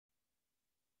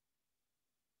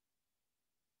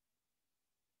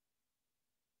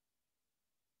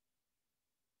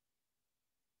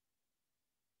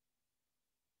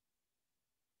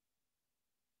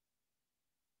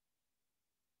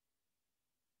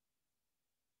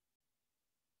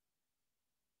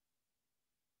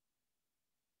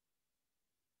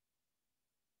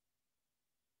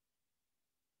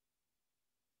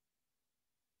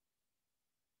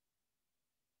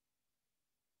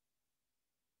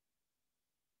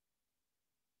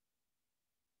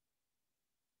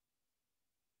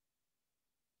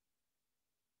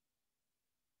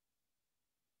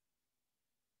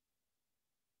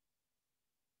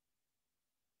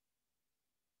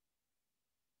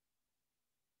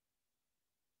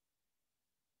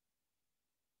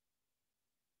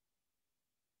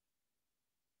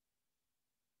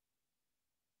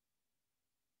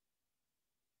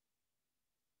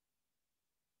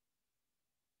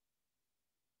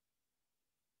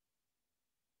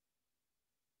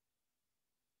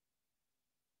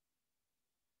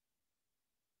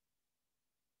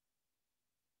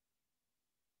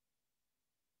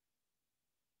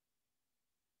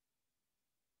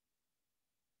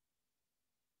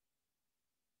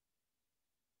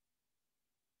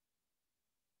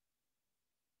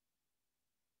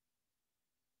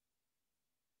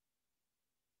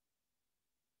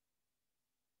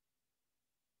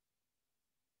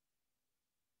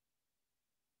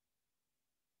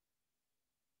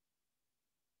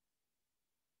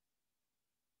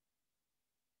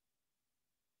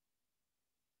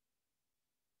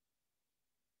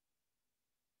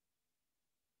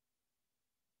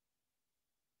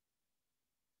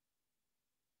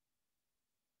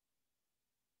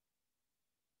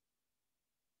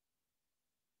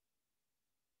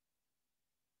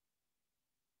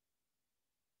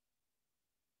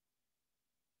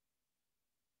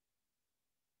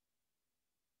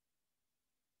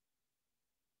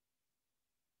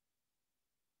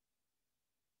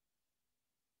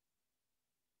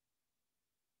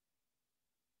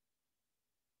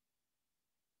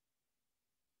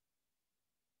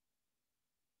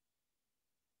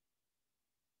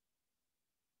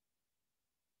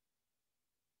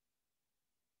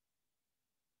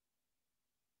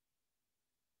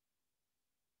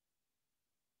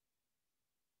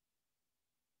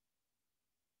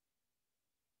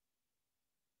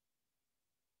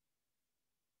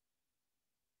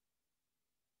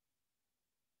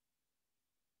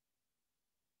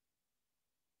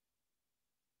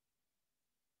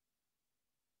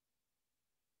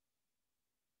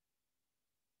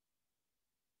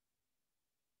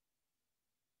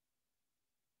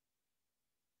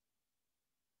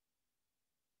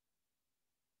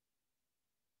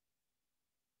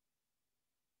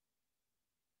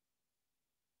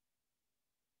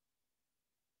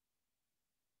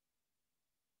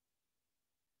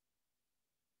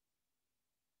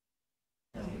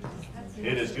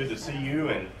It is good to see you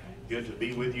and good to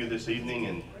be with you this evening,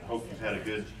 and hope you've had a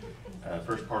good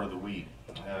first part of the week.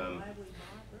 Um,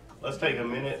 let's take a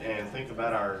minute and think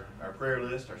about our prayer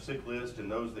list, our sick list,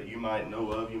 and those that you might know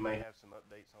of. You may have some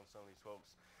updates on some of these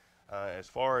folks. As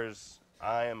far as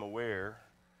I am aware,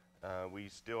 we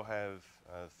still have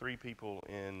 3 people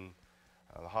in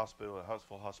the hospital, at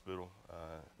Huntsville Hospital,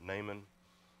 Naaman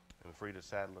and Frida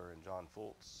Sadler and John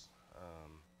Fultz.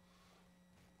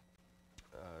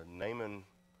 Naaman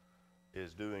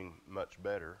is doing much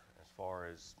better as far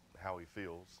as how he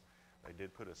feels. They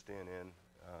did put a stent in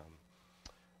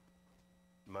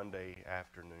Monday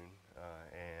afternoon,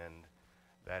 and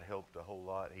that helped a whole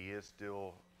lot. He is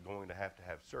still going to have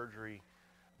surgery,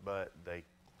 but they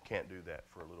can't do that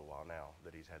for a little while now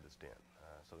that he's had the stent.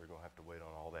 So they're going to have to wait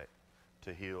on all that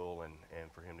to heal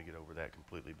and for him to get over that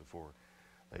completely before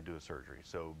they do a surgery.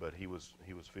 So, but he was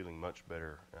feeling much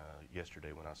better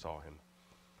yesterday when I saw him.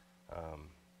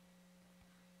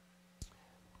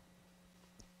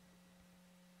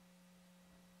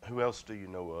 Who else do you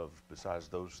know of besides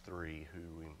those 3 who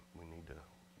we need to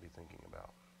be thinking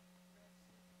about?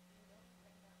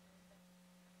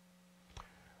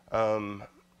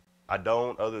 I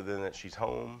don't, other than that she's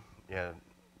home. Yeah,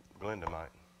 Glenda might.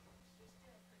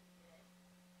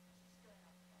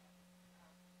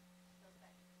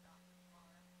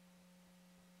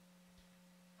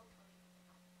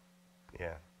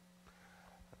 Yeah,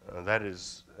 that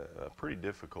is a pretty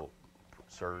difficult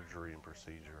surgery and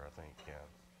procedure, I think. Yeah.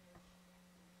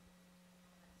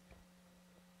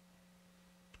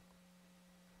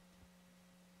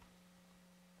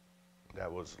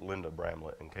 That was Linda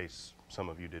Bramlett, in case some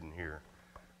of you didn't hear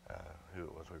uh, who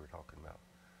it was we were talking about.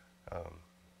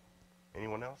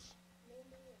 Anyone else?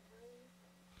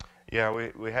 Yeah,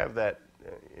 we have that,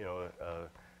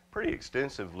 pretty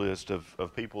extensive list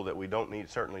of people that we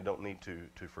certainly don't need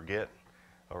to forget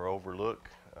or overlook.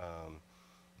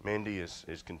 Mindy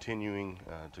is continuing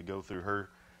to go through her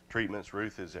treatments.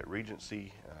 Ruth is at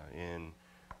Regency in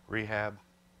rehab,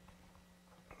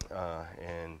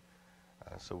 and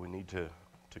so we need to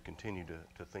continue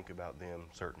to think about them,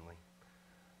 certainly.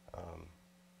 Um,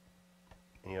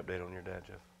 any update on your dad,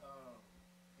 Jeff?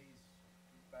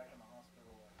 He's back in the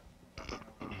hospital. They're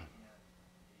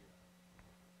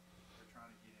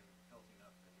trying to get him healthy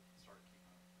enough that he can start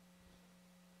keeping up.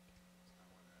 That's kind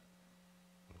of where they're at.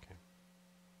 Okay.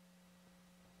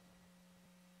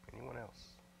 Anyone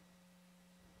else?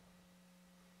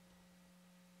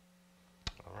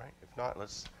 All right. If not,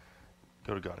 let's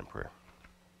go to God in prayer.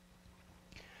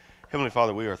 Heavenly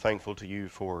Father, we are thankful to you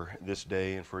for this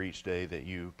day and for each day that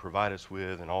you provide us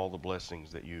with and all the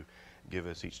blessings that you give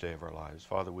us each day of our lives.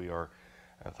 Father, we are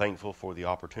thankful for the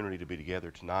opportunity to be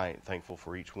together tonight, thankful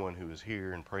for each one who is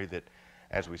here, and pray that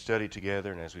as we study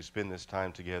together and as we spend this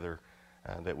time together,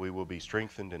 that we will be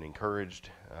strengthened and encouraged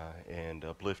and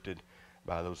uplifted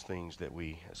by those things that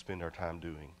we spend our time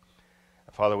doing.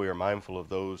 Father, we are mindful of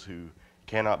those who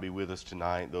cannot be with us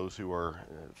tonight, those who are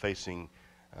facing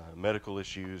medical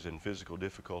issues and physical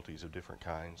difficulties of different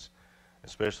kinds.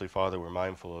 Especially, Father, we're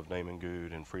mindful of Naaman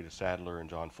Good and Frida Sadler and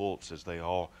John Fultz as they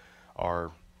all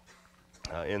are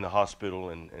in the hospital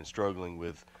and struggling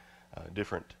with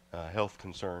different health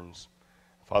concerns.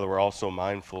 Father, we're also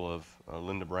mindful of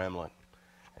Linda Bramlett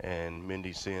and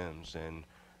Mindy Sims and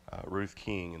Ruth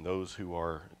King and those who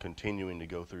are continuing to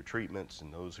go through treatments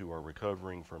and those who are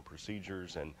recovering from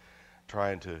procedures and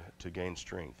trying to gain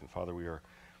strength. And Father, we are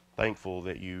thankful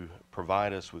that you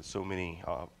provide us with so many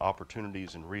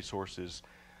opportunities and resources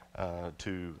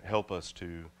to help us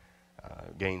to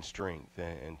gain strength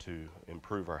and to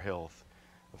improve our health.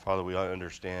 Father, we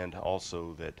understand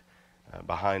also that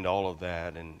behind all of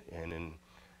that and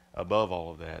above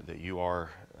all of that, that you are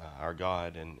our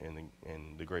God and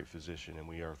the great physician, and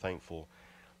we are thankful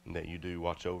that you do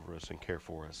watch over us and care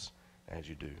for us as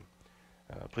you do.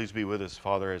 Please be with us,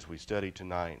 Father, as we study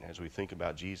tonight, as we think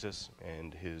about Jesus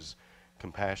and his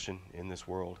compassion in this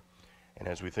world, and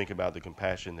as we think about the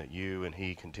compassion that you and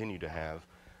he continue to have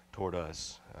toward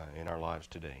us in our lives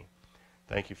today.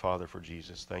 Thank you, Father, for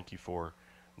Jesus. Thank you for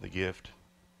the gift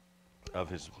of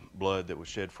his blood that was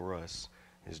shed for us,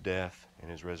 his death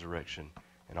and his resurrection,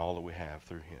 and all that we have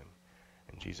through him.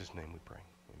 In Jesus' name we pray.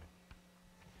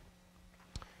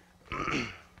 Amen.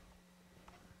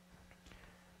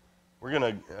 We're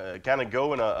going to kind of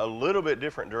go in a little bit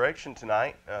different direction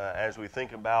tonight as we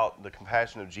think about the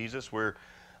compassion of Jesus. We've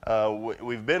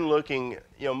been looking,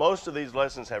 most of these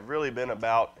lessons have really been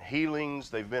about healings.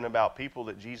 They've been about people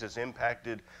that Jesus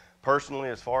impacted personally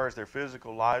as far as their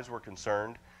physical lives were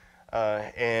concerned.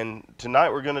 And tonight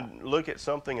we're going to look at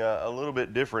something a little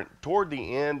bit different toward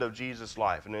the end of Jesus'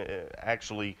 life. And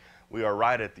actually, we are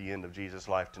right at the end of Jesus'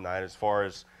 life tonight as far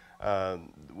as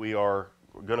we are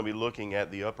going to be looking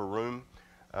at the upper room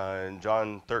in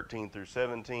John 13 through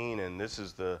 17. And this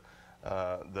is the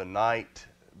night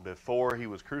before he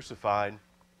was crucified.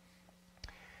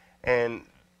 And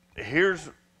here's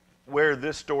where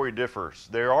this story differs.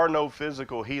 There are no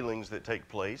physical healings that take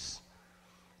place.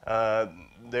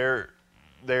 There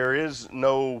is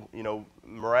no,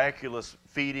 miraculous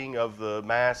feeding of the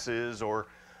masses or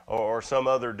some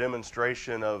other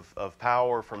demonstration of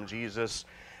power from Jesus.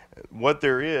 What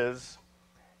there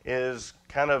is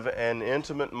kind of an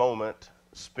intimate moment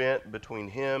spent between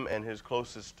him and his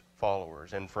closest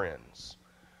followers and friends.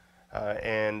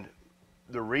 And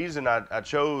the reason I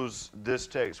chose this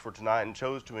text for tonight and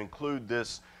chose to include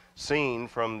this scene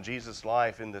from Jesus'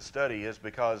 life in this study is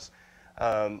because,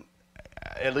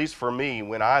 at least for me,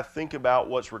 when I think about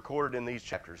what's recorded in these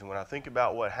chapters and when I think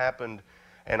about what happened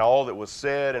and all that was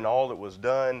said and all that was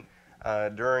done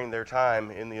during their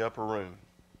time in the upper room,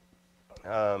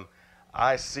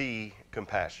 I see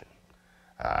compassion.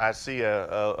 I see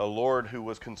a Lord who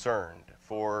was concerned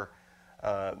for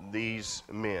these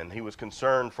men. He was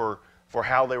concerned for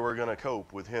how they were going to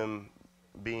cope with him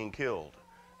being killed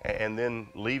and then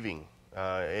leaving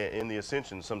in the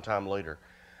ascension sometime later.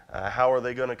 How are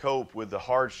they going to cope with the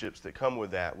hardships that come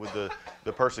with that, with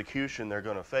the persecution they're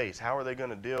going to face? How are they going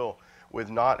to deal with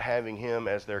not having him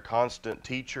as their constant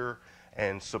teacher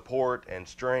and support and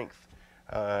strength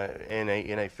in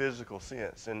a physical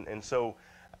sense? And so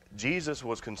Jesus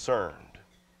was concerned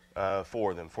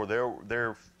for them, for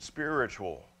their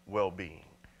spiritual well-being.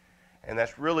 And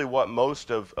that's really what most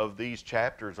of these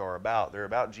chapters are about. They're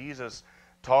about Jesus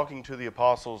talking to the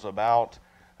apostles about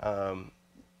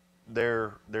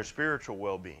their spiritual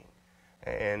well-being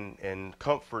and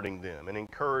comforting them and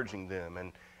encouraging them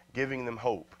and giving them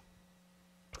hope.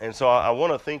 And so I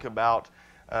want to think about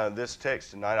this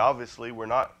text tonight. Obviously,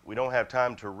 we don't have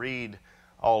time to read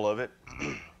all of it.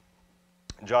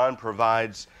 John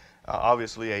provides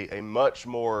obviously a much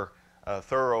more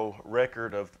thorough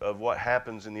record of what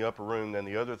happens in the upper room than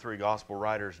the other three gospel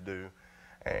writers do.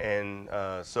 And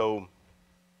so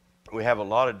we have a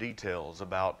lot of details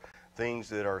about things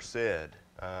that are said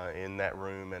in that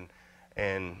room.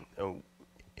 And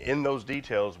in those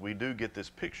details, we do get this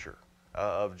picture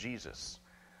of Jesus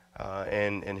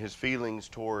and his feelings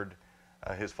toward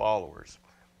his followers.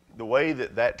 The way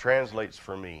that translates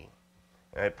for me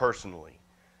personally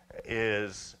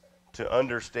is to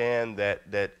understand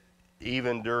that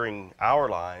even during our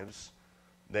lives,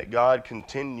 that God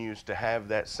continues to have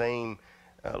that same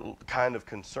kind of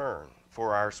concern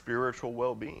for our spiritual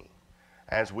well-being.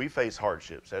 As we face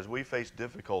hardships, as we face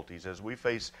difficulties, as we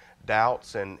face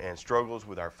doubts and struggles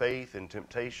with our faith and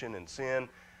temptation and sin,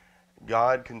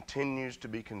 God continues to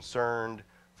be concerned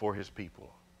for his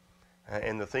people.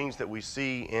 And the things that we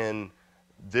see in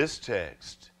this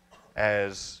text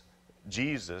as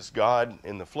Jesus, God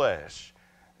in the flesh,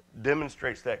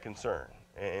 demonstrates that concern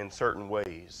in certain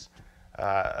ways.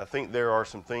 I think there are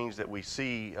some things that we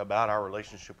see about our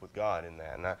relationship with God in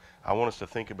that, and I want us to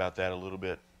think about that a little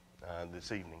bit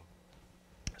this evening.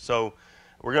 So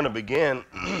we're going to begin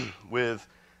with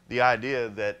the idea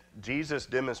that Jesus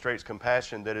demonstrates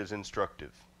compassion that is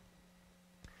instructive.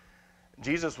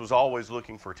 Jesus was always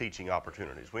looking for teaching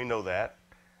opportunities. We know that.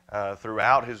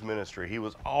 Throughout his ministry, he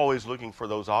was always looking for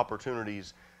those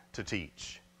opportunities to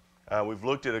teach. We've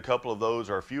looked at a couple of those,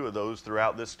 or a few of those,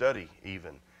 throughout this study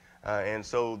even. And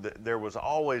so there was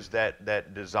always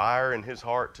that desire in his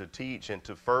heart to teach and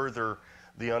to further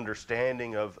the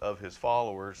understanding of his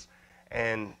followers.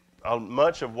 And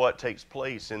much of what takes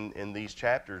place in these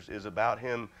chapters is about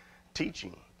him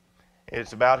teaching.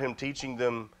 It's about him teaching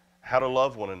them how to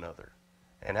love one another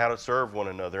and how to serve one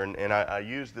another. And I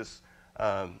use this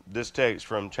text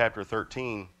from chapter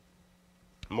 13.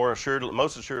 Most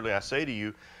assuredly I say to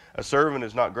you, a servant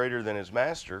is not greater than his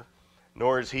master,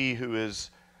 nor is he who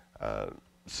is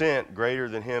sent greater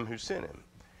than him who sent him.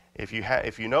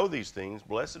 If you know these things,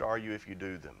 blessed are you if you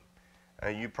do them.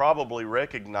 You probably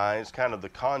recognize kind of the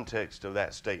context of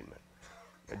that statement.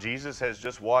 Jesus has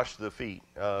just washed the feet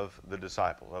of the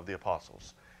disciples, of the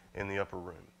apostles in the upper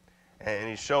room. And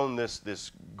he's shown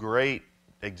this great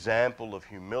example of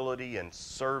humility and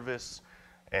service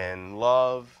and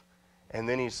love. And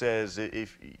then he says,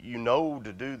 if you know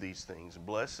to do these things,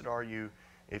 blessed are you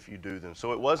if you do them.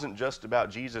 So it wasn't just about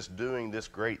Jesus doing this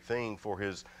great thing for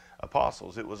his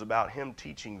apostles. It was about him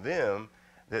teaching them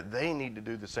that they need to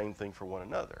do the same thing for one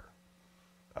another.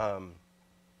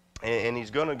 And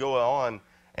he's going to go on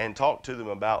and talked to them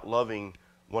about loving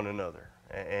one another.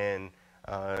 And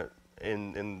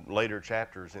in later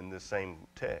chapters in this same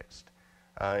text.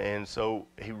 And so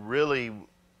he really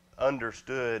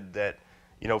understood that,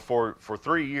 for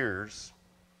 3 years,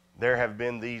 there have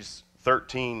been these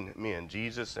 13 men,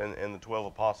 Jesus and the 12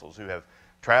 apostles, who have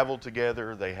traveled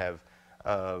together, they have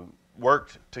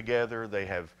worked together, they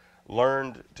have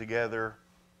learned together.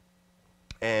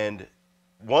 And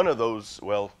one of those,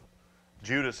 well,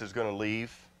 Judas is going to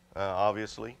leave,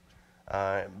 obviously.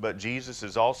 But Jesus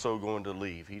is also going to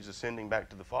leave. He's ascending back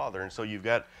to the Father. And so you've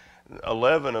got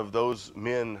 11 of those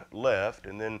men left.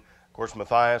 And then, of course,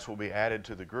 Matthias will be added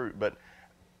to the group. But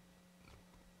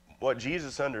what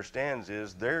Jesus understands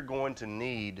is they're going to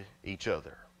need each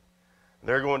other.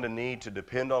 They're going to need to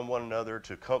depend on one another,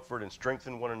 to comfort and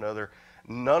strengthen one another.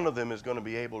 None of them is going to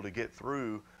be able to get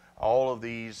through all of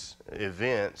these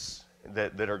events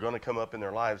that are going to come up in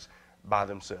their lives by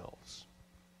themselves.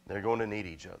 They're going to need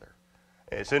each other.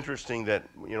 It's interesting that,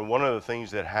 one of the things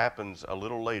that happens a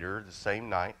little later, the same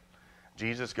night,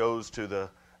 Jesus goes to the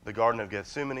Garden of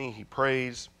Gethsemane. He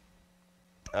prays.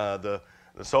 The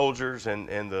soldiers and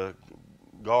the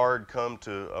guard come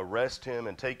to arrest him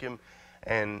and take him.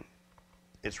 And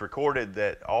it's recorded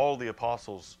that all the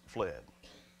apostles fled.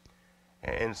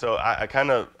 And so I kind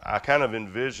of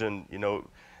envision,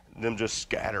 them just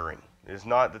scattering. It's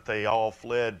not that they all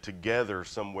fled together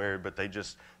somewhere, but they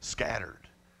just scattered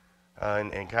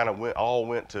and kind of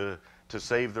went to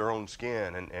save their own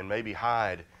skin and maybe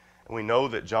hide. And we know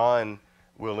that John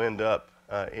will end up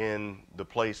in the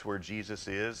place where Jesus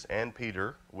is, and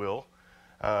Peter will.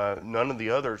 None of the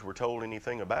others were told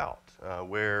anything about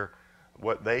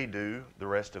what they do the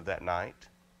rest of that night.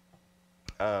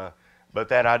 But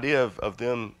that idea of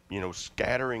them,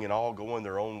 scattering and all going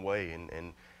their own way,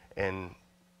 and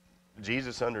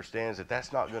Jesus understands that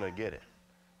that's not going to get it.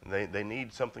 They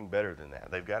need something better than that.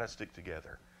 They've got to stick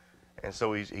together. And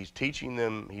so he's teaching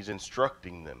them, he's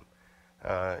instructing them,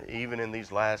 even in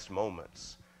these last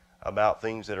moments, about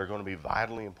things that are going to be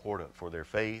vitally important for their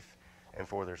faith and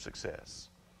for their success.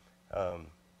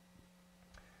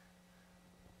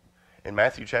 In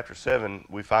Matthew chapter 7,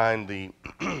 we find the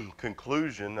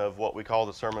conclusion of what we call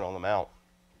the Sermon on the Mount.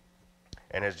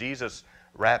 And as Jesus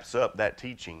wraps up that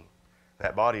teaching,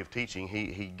 that body of teaching,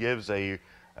 he gives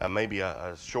maybe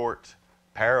a short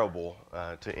parable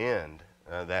to end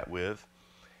that with.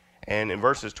 And in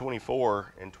verses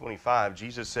 24 and 25,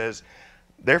 Jesus says,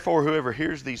 "Therefore whoever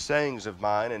hears these sayings of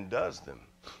mine and does them,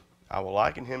 I will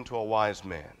liken him to a wise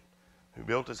man who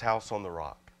built his house on the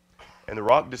rock. And the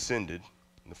rock descended,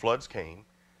 and the floods came,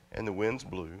 and the winds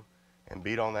blew and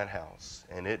beat on that house,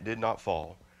 and it did not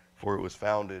fall, for it was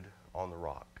founded on the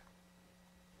rock."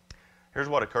 Here's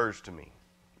what occurs to me.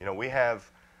 We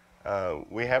have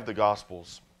the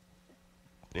Gospels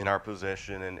in our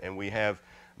possession, and we have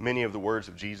many of the words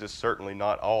of Jesus, certainly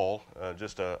not all,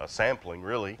 just a sampling,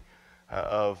 really,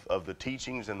 of the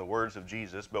teachings and the words of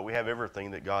Jesus, but we have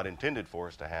everything that God intended for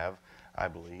us to have, I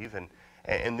believe.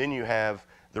 And then you have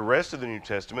the rest of the New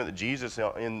Testament that Jesus,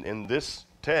 in this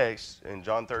text, in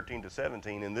John 13 to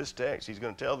 17, in this text, he's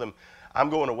going to tell them, I'm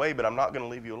going away, but I'm not going to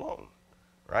leave you alone.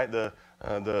 Right? The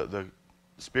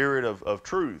Spirit of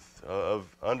truth,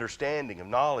 of understanding, of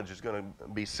knowledge is going to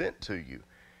be sent to you.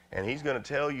 And he's going to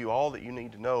tell you all that you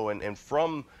need to know. And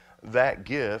from that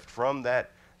gift, from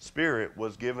that Spirit,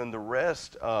 was given the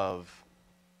rest of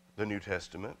the New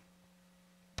Testament.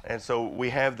 And so we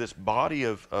have this body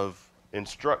of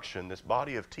instruction, this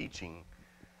body of teaching.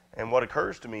 And what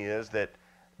occurs to me is that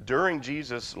during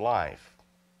Jesus' life,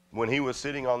 when he was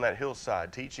sitting on that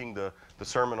hillside teaching the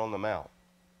Sermon on the Mount,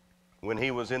 when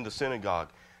he was in the synagogue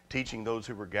teaching those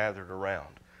who were gathered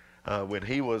around, when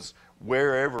he was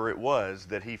wherever it was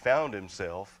that he found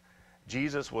himself,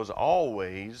 Jesus was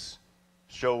always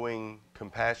showing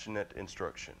compassionate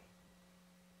instruction.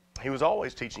 He was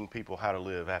always teaching people how to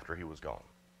live after he was gone.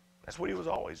 That's what he was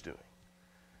always doing.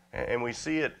 And we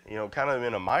see it, kind of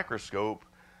in a microscope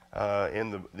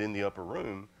in the upper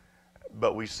room,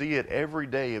 but we see it every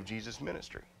day of Jesus'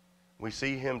 ministry. We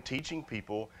see him teaching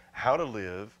people how to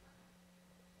live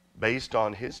based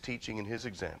on his teaching and his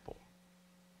example.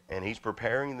 And he's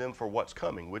preparing them for what's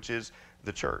coming, which is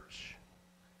the church.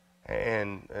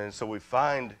 And so we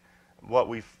find what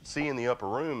we see in the upper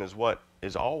room is what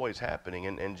is always happening.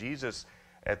 And Jesus,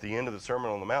 at the end of the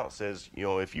Sermon on the Mount, says,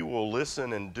 if you will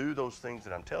listen and do those things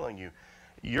that I'm telling you,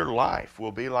 your life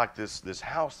will be like this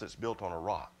house that's built on a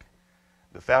rock.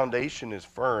 The foundation is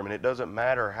firm, and it doesn't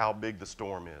matter how big the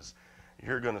storm is.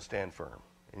 You're going to stand firm,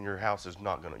 and your life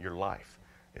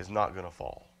is not going to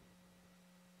fall.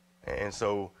 And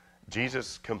so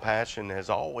Jesus' compassion has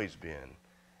always been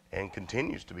and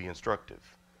continues to be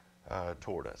instructive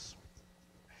toward us.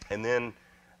 And then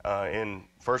in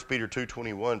 1 Peter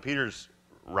 2:21, Peter's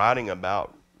writing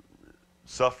about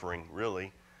suffering,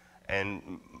 really,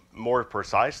 and more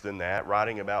precise than that,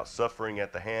 writing about suffering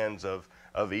at the hands of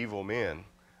evil men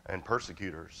and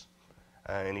persecutors.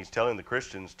 And he's telling the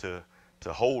Christians to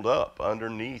hold up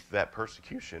underneath that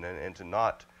persecution and to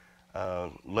not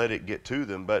let it get to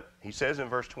them. But he says in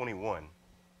verse 21,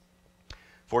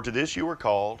 "For to this you were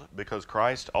called, because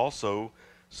Christ also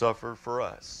suffered for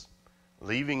us,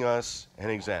 leaving us an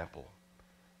example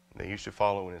that you should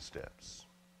follow in his steps."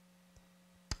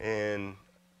 In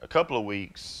a couple of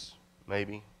weeks,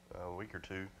 maybe a week or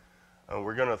two,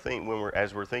 we're going to think,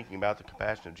 as we're thinking about the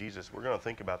compassion of Jesus, we're going to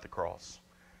think about the cross.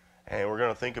 And we're going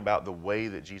to think about the way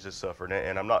that Jesus suffered.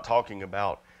 And I'm not talking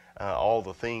about all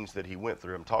the things that he went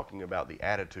through. I'm talking about the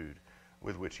attitude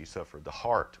with which he suffered, the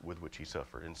heart with which he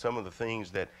suffered, and some of the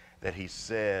things that he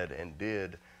said and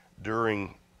did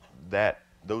during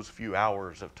those few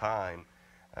hours of time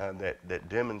that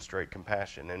demonstrate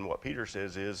compassion. And what Peter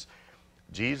says is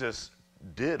Jesus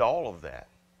did all of that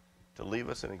to leave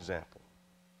us an example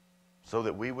so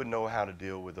that we would know how to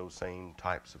deal with those same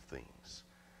types of things.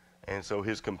 And so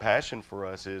his compassion for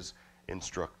us is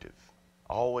instructive,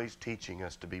 always teaching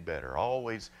us to be better,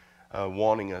 always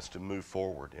wanting us to move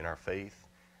forward in our faith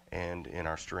and in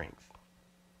our strength.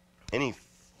 Any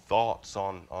thoughts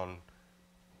on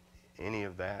any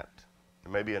of that?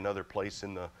 There may be another place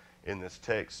in this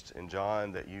text in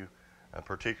John that you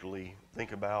particularly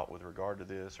think about with regard to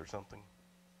this or something?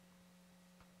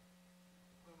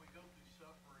 When we go through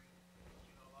suffering,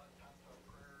 a lot of times our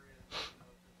prayer is,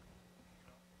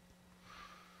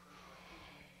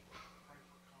 pray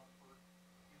for comfort.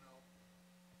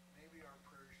 Maybe our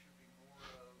prayer should be more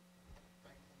of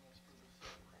thankfulness for the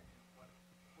suffering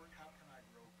and how can I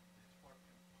grow from this? What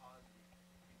can positive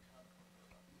can come from the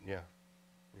suffering?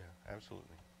 Yeah,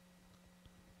 absolutely.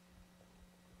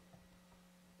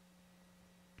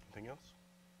 Anything else?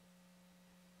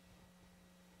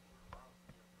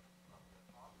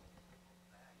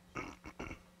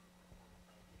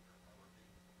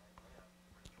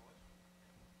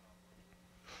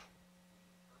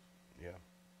 Yeah.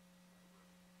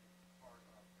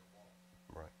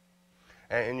 Right.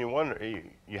 And you wonder,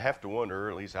 you have to wonder,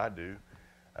 or at least I do,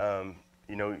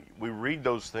 we read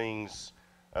those things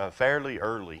fairly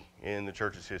early in the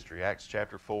church's history. Acts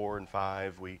chapter 4 and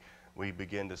 5, we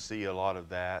begin to see a lot of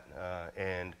that.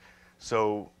 And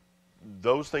so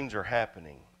those things are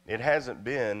happening. It hasn't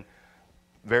been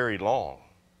very long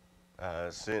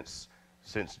since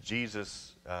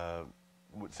Jesus,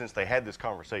 since they had this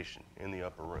conversation in the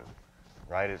upper room,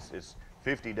 right? It's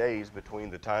 50 days between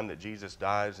the time that Jesus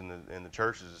dies and the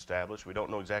church is established. We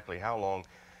don't know exactly how long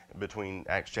between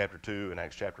Acts chapter 2 and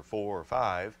Acts chapter 4 or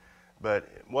 5, but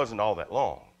it wasn't all that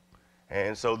long.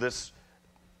 And so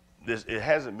it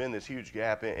hasn't been this huge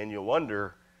gap, and you'll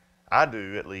wonder, I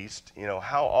do at least,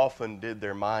 how often did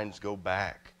their minds go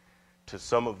back to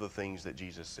some of the things that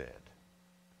Jesus said,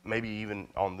 maybe even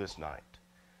on this night,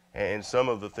 and some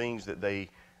of the things that they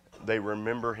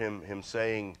remember him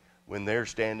saying when they're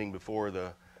standing before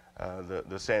the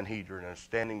Sanhedrin or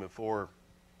standing before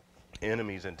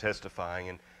enemies and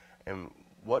testifying, and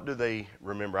what do they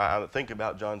remember? I think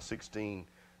about John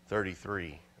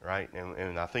 16:33, right?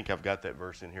 And I think I've got that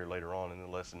verse in here later on in the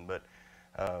lesson. But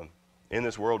in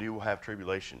this world you will have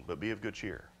tribulation, but be of good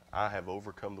cheer. I have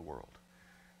overcome the world.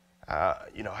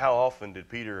 How often did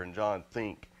Peter and John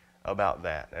think about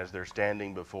that as they're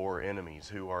standing before enemies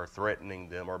who are threatening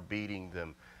them or beating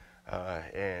them?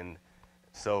 And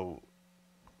so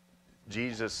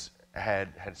Jesus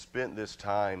had spent this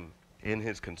time in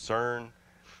his concern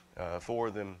for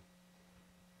them,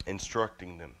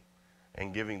 instructing them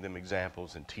and giving them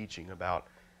examples and teaching about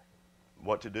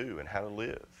what to do and how to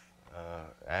live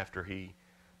after he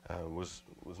was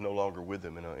no longer with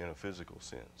them in a physical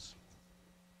sense.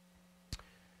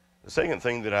 The second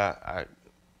thing that I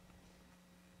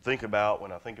think about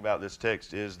when I think about this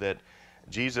text is that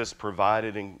Jesus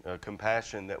provided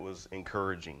compassion that was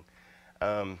encouraging.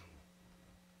 I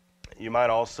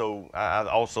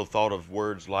also thought of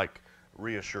words like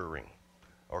reassuring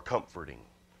or comforting.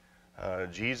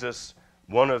 Jesus,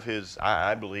 one of his,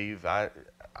 I believe, I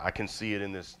can see it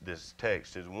in this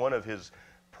text, is one of his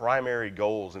primary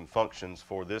goals and functions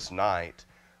for this night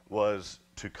was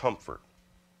to comfort.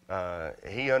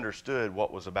 He understood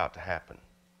what was about to happen.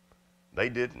 They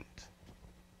didn't.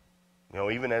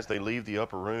 Even as they leave the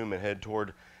upper room and head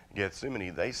toward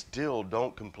Gethsemane, they still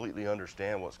don't completely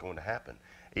understand what's going to happen.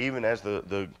 Even as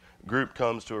the group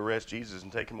comes to arrest Jesus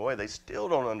and take him away, they still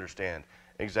don't understand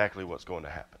exactly what's going to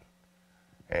happen.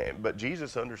 But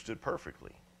Jesus understood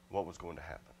perfectly what was going to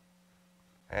happen.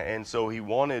 And so he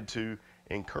wanted to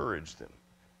encourage them.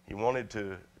 He wanted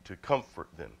to comfort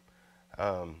them.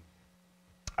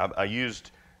 I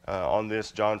used on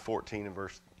this John 14 and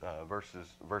verse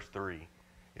 3.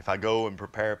 If I go and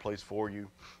prepare a place for you,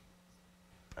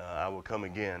 I will come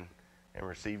again and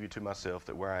receive you to myself,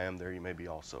 that where I am, there you may be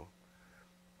also.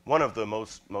 One of the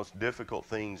most difficult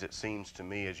things, it seems to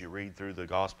me, as you read through the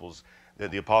Gospels,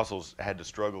 that the apostles had to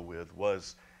struggle with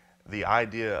was the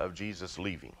idea of Jesus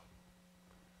leaving.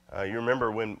 You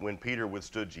remember when Peter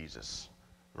withstood Jesus,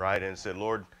 right, and said,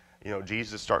 Lord,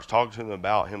 Jesus starts talking to him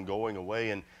about him going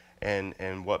away,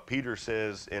 and what Peter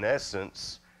says in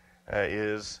essence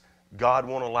is God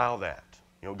won't allow that.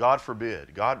 God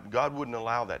forbid. God wouldn't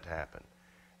allow that to happen.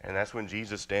 And that's when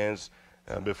Jesus stands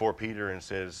before Peter and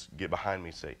says, get behind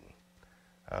me, Satan.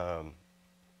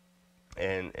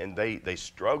 And they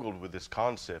struggled with this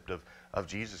concept of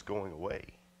Jesus going away.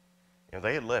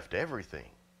 They had left everything,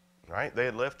 right? They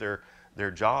had left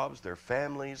their jobs, their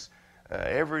families,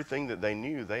 everything that they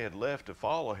knew they had left to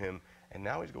follow him, and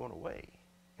now he's going away.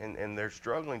 And they're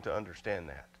struggling to understand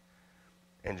that.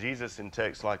 And Jesus, in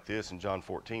texts like this in John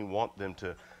 14, want them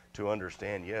to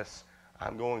understand, yes,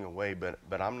 I'm going away, but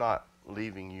I'm not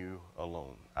leaving you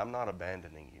alone. I'm not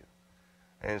abandoning you.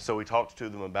 And so he talks to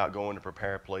them about going to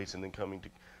prepare a place and then coming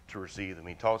to receive them.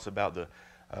 He talks about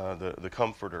the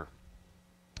comforter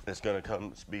that's going to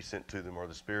come be sent to them, or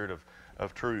the Spirit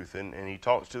of truth. And he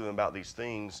talks to them about these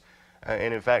things,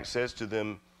 and in fact says to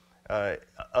them,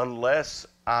 unless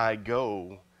I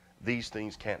go, these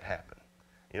things can't happen.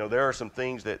 There are some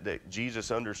things that Jesus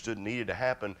understood needed to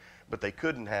happen, but they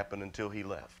couldn't happen until he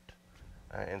left.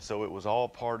 And so it was all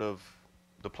part of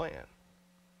the plan.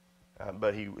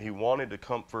 But he wanted to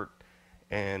comfort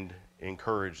and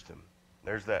encourage them.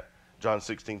 There's that John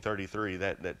 16:33,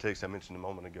 that text I mentioned a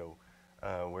moment ago,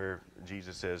 where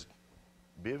Jesus says,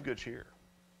 be of good cheer.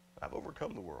 I've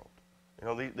overcome the world.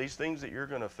 These things that you're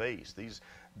going to face, these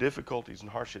difficulties and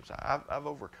hardships, I've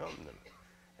overcome them.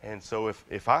 And so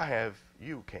if I have,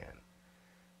 you can.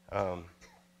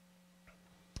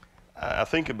 I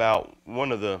think about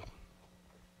one of the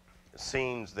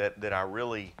scenes that I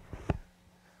really,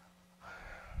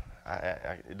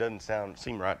 it doesn't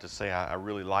seem right to say I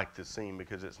really like this scene,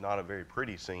 because it's not a very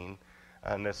pretty scene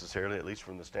necessarily, at least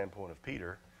from the standpoint of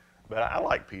Peter. But I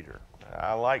like Peter.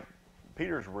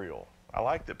 Peter's real. I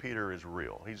like that Peter is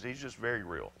real. He's just very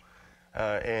real.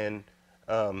 And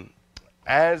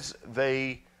as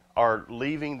they are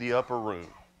leaving the upper room,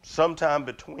 sometime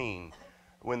between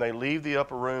when they leave the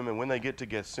upper room and when they get to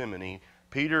Gethsemane,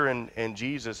 Peter and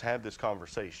Jesus have this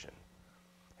conversation.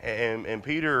 And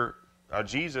Peter,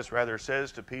 Jesus rather,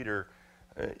 says to Peter,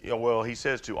 he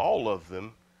says to all of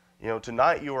them,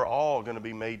 tonight you are all going to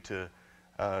be made to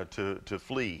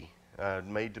flee,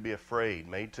 made to be afraid,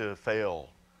 made to fail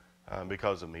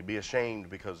because of me, be ashamed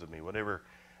because of me, whatever.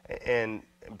 And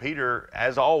Peter,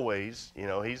 as always,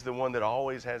 he's the one that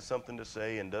always has something to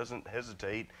say and doesn't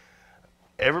hesitate.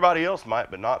 Everybody else might,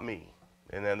 but not me.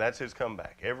 And then that's his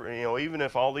comeback. Even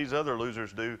if all these other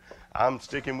losers do, I'm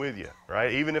sticking with you,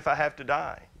 right? Even if I have to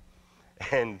die.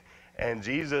 And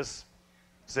Jesus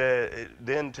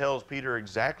then tells Peter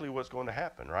exactly what's going to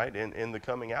happen, right? In the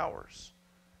coming hours.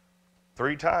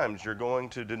 3 times you're going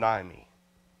to deny me.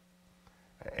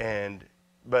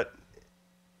 But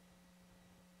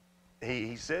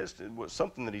he says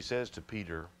something that he says to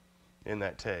Peter in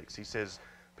that text. He says,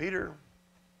 Peter,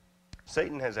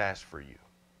 Satan has asked for you.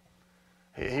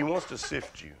 He wants to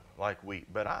sift you like wheat,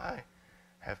 but I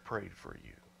have prayed for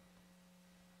you.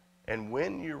 And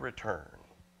when you return,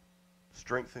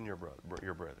 strengthen your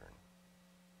brethren.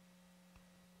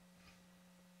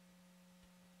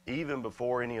 Even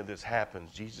before any of this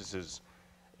happens, Jesus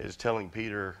is telling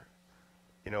Peter,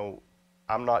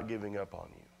 I'm not giving up on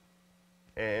you.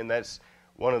 And that's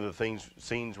one of the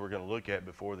scenes we're going to look at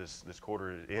before this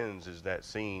quarter ends, is that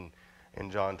scene in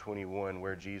John 21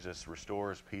 where Jesus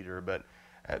restores Peter. But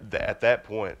at that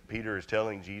point, Peter is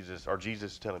telling Jesus, or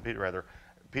Jesus is telling Peter rather,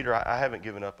 Peter, I haven't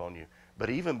given up on you. But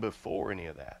even before any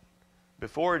of that,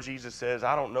 before Jesus says,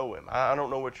 I don't know him, I don't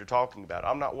know what you're talking about,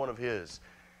 I'm not one of his,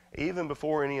 even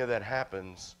before any of that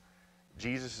happens,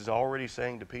 Jesus is already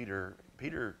saying to Peter,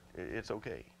 Peter, it's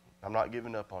okay. I'm not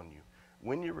giving up on you.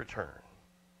 When you return,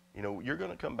 you're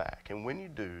going to come back. And when you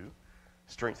do,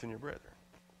 strengthen your brethren.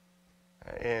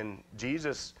 And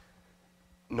Jesus,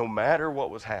 no matter what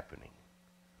was happening,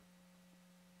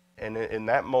 and in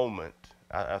that moment,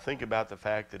 I think about the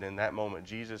fact that in that moment,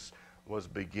 Jesus was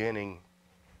beginning.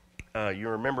 You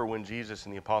remember when Jesus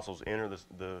and the apostles enter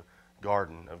the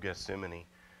Garden of Gethsemane,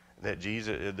 that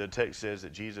Jesus, the text says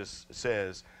that Jesus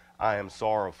says, I am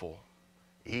sorrowful,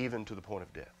 even to the point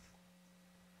of death.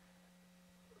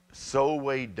 So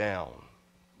weighed down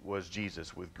was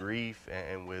Jesus with grief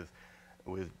and with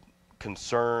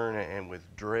concern and with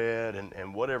dread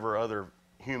and whatever other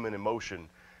human emotion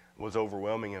was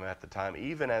overwhelming him at the time.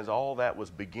 Even as all that was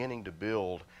beginning to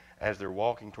build as they're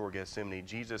walking toward Gethsemane,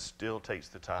 Jesus still takes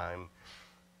the time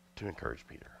to encourage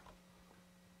Peter.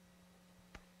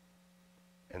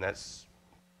 And that's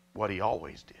what he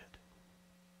always did.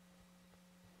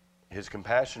 His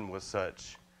compassion was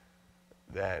such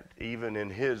that even in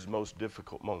his most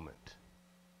difficult moment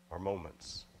or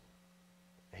moments,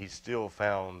 he still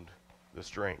found the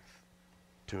strength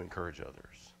to encourage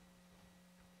others.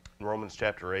 In Romans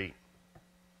chapter 8,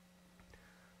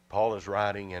 Paul is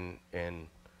writing and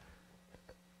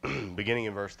beginning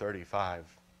in verse 35,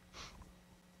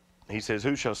 he says,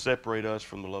 who shall separate us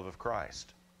from the love of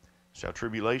Christ? Shall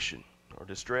tribulation or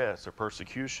distress or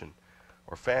persecution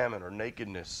or famine or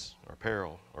nakedness or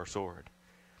peril or sword?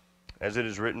 As it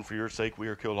is written, for your sake we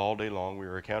are killed all day long, we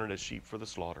are accounted as sheep for the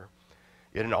slaughter.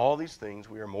 Yet in all these things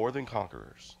we are more than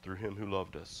conquerors through him who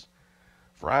loved us.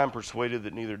 For I am persuaded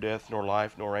that neither death nor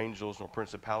life nor angels nor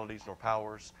principalities nor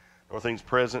powers nor things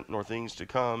present nor things to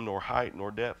come nor height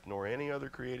nor depth nor any other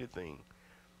created thing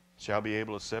shall be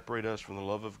able to separate us from the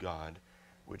love of God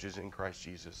which is in Christ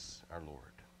Jesus our Lord.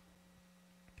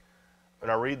 When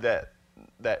I read that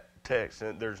text,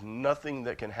 there's nothing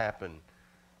that can happen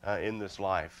in this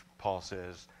life, Paul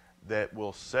says, that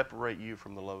will separate you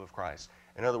from the love of Christ.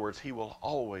 In other words, he will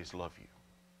always love you.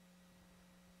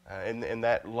 And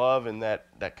that love and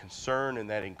that concern and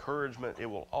that encouragement, it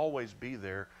will always be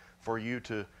there for you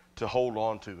to hold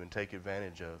on to and take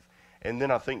advantage of. And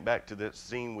then I think back to that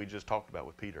scene we just talked about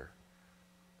with Peter.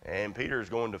 And Peter is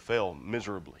going to fail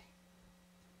miserably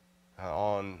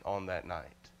on that night.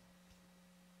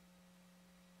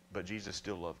 But Jesus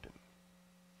still loved him.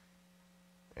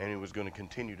 And he was going to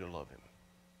continue to love him.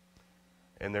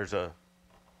 And there's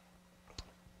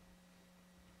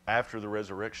after the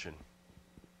resurrection,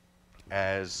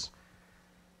 as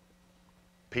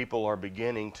people are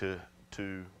beginning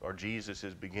or Jesus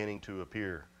is beginning to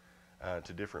appear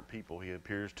to different people. He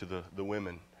appears to the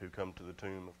women who come to the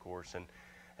tomb, of course.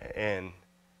 And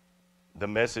the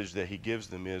message that he gives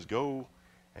them is, go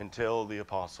and tell the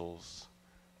apostles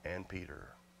and Peter.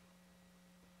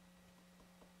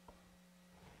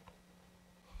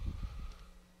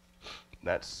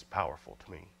 That's powerful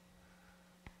to me.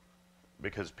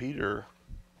 Because Peter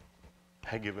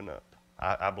had given up.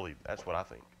 I believe. That's what I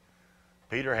think.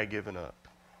 Peter had given up.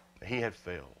 He had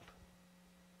failed.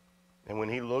 And when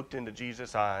he looked into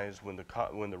Jesus' eyes when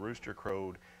the rooster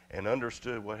crowed and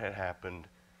understood what had happened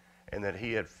and that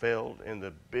he had failed in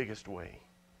the biggest way,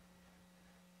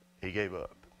 he gave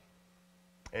up.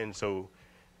 And so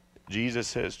Jesus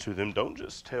says to them, don't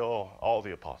just tell all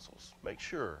the apostles. Make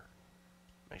sure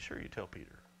you tell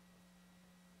Peter.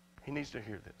 He needs to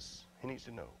hear this. He needs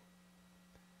to know.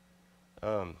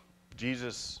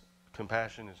 Jesus'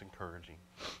 compassion is encouraging.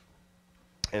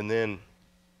 And then,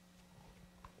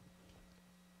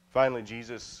 finally,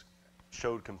 Jesus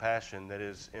showed compassion that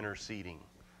is interceding.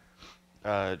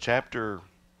 Chapter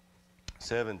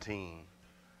 17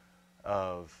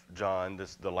 of John,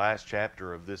 the last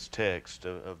chapter of this text,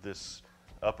 of this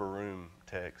upper room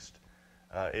text,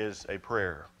 is a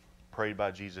prayer prayed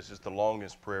by Jesus. It's the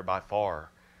longest prayer by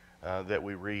far that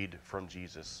we read from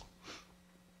Jesus.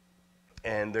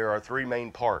 And there are three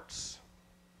main parts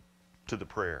to the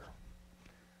prayer.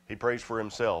 He prays for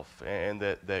himself and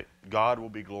that God will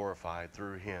be glorified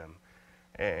through him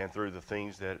and through the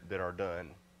things that are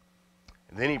done.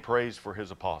 And then he prays for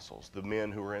his apostles, the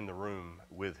men who are in the room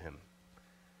with him,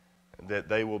 that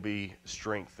they will be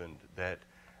strengthened, that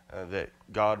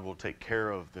God will take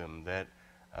care of them, that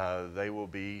they will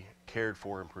be cared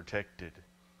for and protected.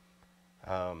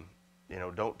 I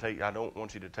don't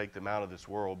want you to take them out of this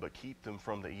world, but keep them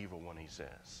from the evil one, he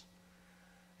says.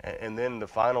 And then the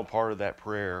final part of that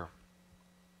prayer,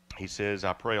 he says,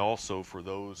 I pray also for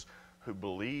those who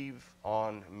believe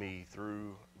on me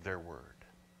through their word.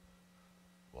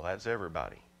 Well, that's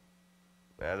everybody.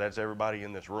 That's everybody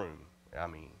in this room. I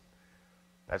mean,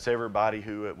 that's everybody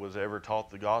who was ever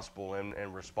taught the gospel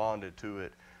and responded to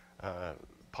it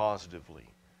positively.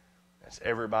 That's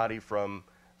everybody from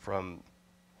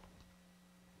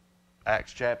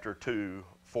Acts chapter 2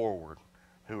 forward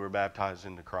who were baptized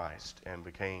into Christ and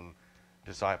became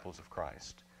disciples of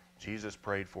Christ. Jesus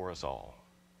prayed for us all.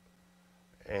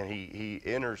 And he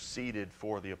interceded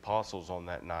for the apostles on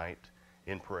that night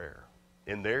in prayer,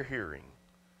 in their hearing,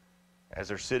 as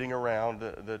they're sitting around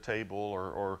the table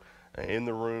or in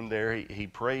the room there, he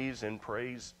prays and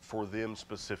prays for them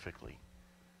specifically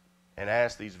and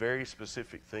asks these very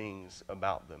specific things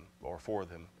about them or for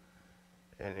them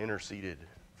and interceded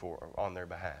on their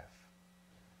behalf.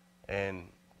 And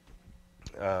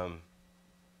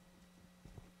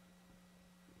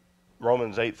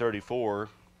Romans 8:34,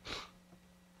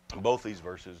 both these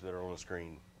verses that are on the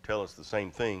screen tell us the same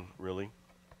thing, really.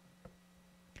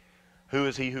 Who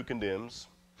is he who condemns?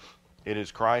 It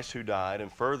is Christ who died,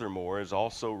 and furthermore is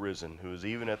also risen, who is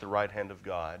even at the right hand of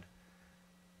God,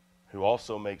 who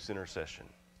also makes intercession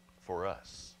for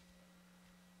us.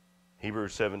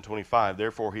 Hebrews 7:25,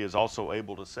 therefore he is also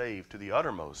able to save to the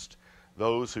uttermost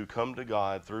those who come to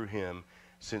God through him,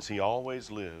 since he always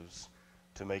lives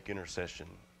to make intercession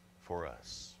for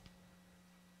us.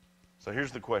 So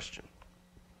here's the question,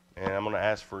 and I'm going to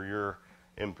ask for your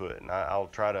input, and I'll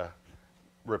try to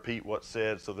repeat what's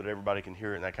said so that everybody can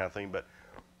hear it and that kind of thing. But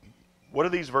what do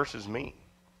these verses mean?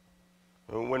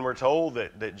 When we're told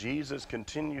that Jesus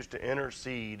continues to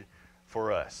intercede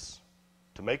for us,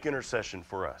 to make intercession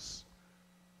for us,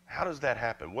 how does that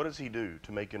happen? What does he do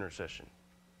to make intercession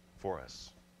for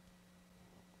us?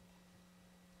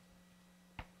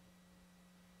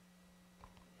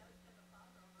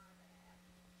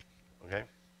 Okay?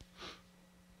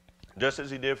 Just as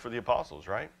he did for the apostles,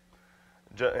 right?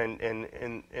 And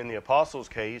in the apostles'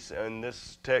 case, in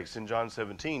this text in John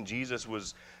 17, Jesus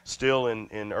was still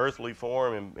in earthly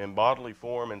form, in bodily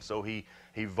form, and so he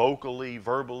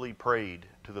verbally prayed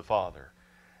to the Father.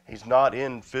 He's not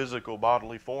in physical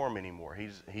bodily form anymore.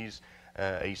 He's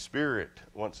a spirit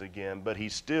once again, but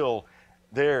he's still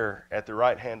there at the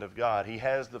right hand of God. He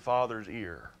has the Father's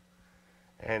ear,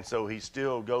 and so he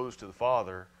still goes to the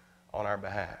Father on our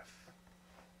behalf.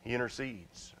 He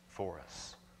intercedes for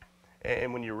us.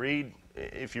 And when you read,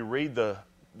 if you read the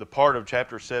part of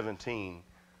chapter 17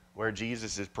 where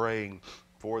Jesus is praying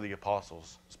for the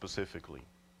apostles specifically,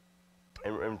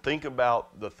 and think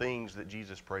about the things that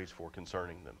Jesus prays for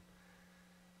concerning them.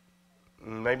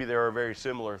 Maybe there are very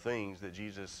similar things that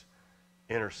Jesus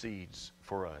intercedes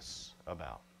for us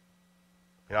about.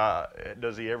 You know,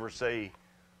 does he ever say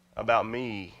about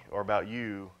me or about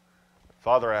you,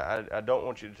 Father, I don't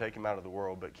want you to take him out of the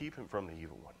world, but keep him from the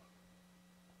evil one?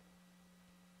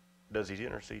 Does he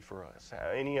intercede for us?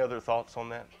 Any other thoughts on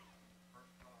that?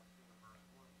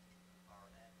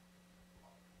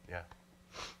 Yeah.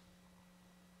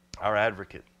 Our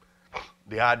advocate.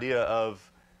 The idea of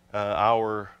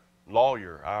our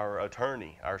lawyer, our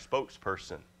attorney, our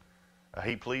spokesperson.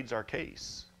 He pleads our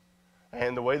case.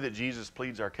 And the way that Jesus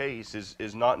pleads our case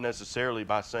is not necessarily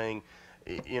by saying,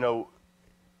 you know,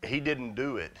 he didn't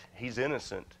do it. He's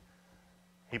innocent.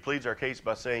 He pleads our case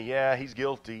by saying, yeah, he's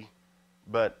guilty,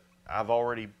 but I've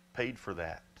already paid for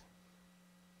that.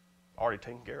 Already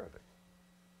taken care of it.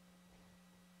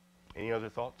 Any other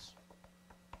thoughts?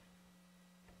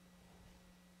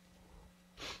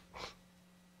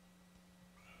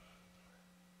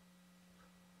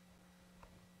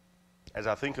 As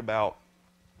I think about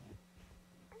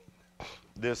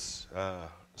this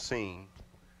scene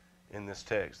in this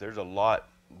text, there's a lot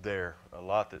there, a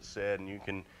lot that's said, and you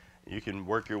can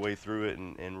work your way through it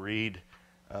and read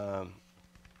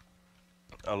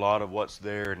a lot of what's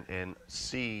there and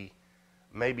see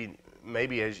maybe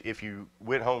as if you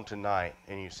went home tonight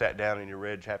and you sat down and you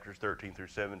read chapters 13 through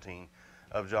 17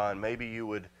 of John, maybe you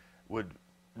would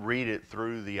read it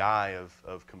through the eye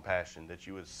of compassion, that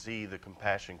you would see the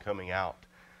compassion coming out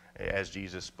as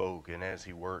Jesus spoke and as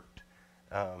he worked.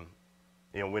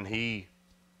 When he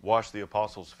washed the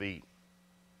apostles' feet,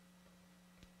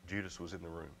 Judas was in the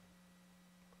room.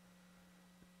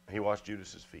 He washed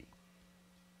Judas's feet.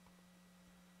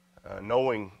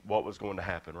 Knowing what was going to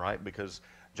happen, right? Because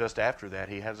just after that,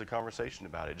 he has a conversation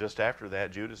about it. Just after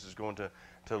that, Judas is going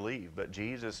to leave. But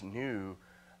Jesus knew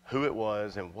who it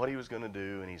was and what he was going to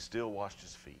do, and he still washed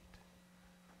his feet.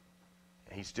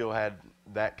 He still had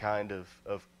that kind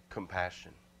of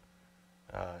compassion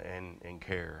and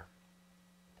care.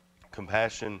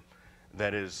 Compassion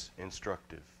that is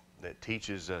instructive, that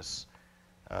teaches us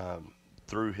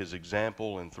through his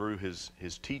example and through his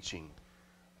teaching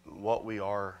what we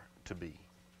are to be,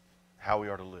 how we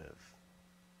are to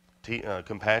live.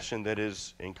 Compassion that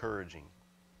is encouraging,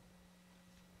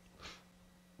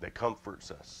 that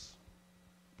comforts us,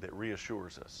 that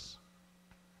reassures us.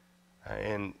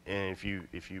 And if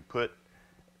you put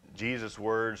Jesus'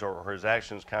 words or his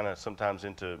actions kind of sometimes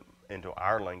into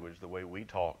our language, the way we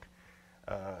talk,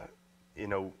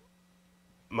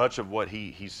 much of what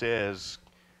he says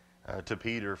to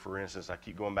Peter, for instance, I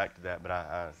keep going back to that,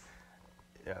 but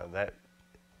that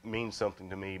means something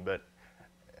to me, but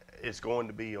it's going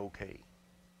to be okay.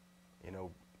 You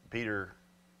know, Peter,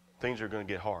 things are going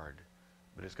to get hard,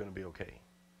 but it's going to be okay.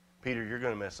 Peter, you're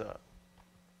going to mess up.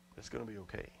 It's going to be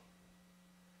okay.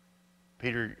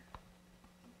 Peter,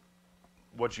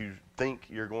 what you think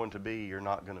you're going to be, you're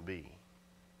not going to be.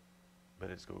 But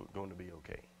it's going to be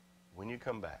okay when you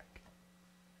come back.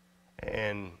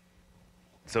 And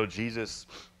so Jesus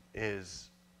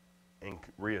is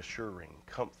reassuring,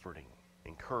 comforting,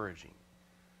 encouraging.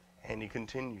 And he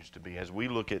continues to be. As we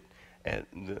look at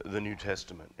the New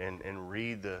Testament and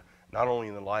read not only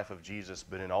in the life of Jesus,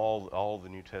 but in all the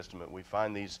New Testament, we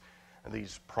find these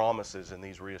promises and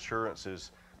these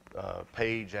reassurances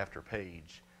page after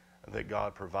page that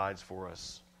God provides for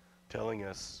us, telling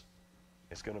us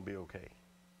it's going to be okay.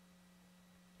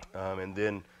 And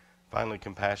then finally,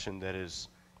 compassion that is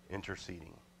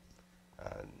interceding.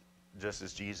 Just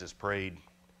as Jesus prayed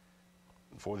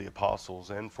for the apostles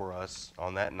and for us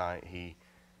on that night, he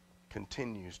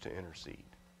continues to intercede.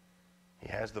 He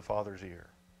has the Father's ear.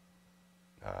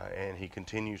 And he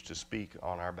continues to speak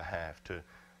on our behalf, to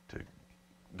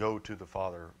go to the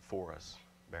Father for us.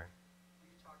 Barry? You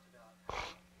talked about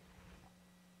how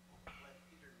let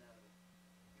Peter know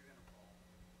you're going to fall,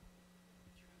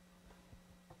 but you're going to come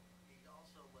out. He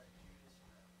also let Judas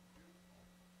know you're going to fall.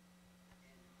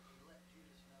 And he let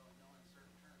Judas know in no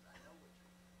uncertain terms, I know what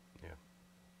you're doing. Yeah.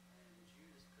 And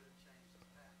Judas could have changed his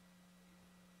path.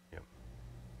 Yep.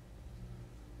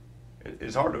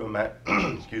 It's hard to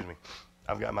imagine. Excuse me.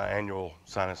 I've got my annual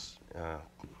sinus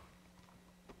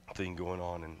thing going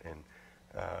on,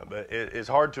 but it's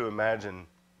hard to imagine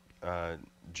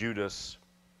Judas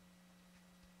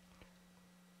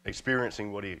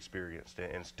experiencing what he experienced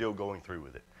and still going through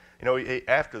with it. You know,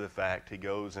 after the fact, he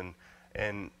goes and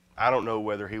I don't know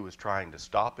whether he was trying to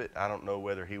stop it. I don't know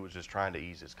whether he was just trying to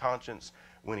ease his conscience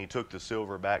when he took the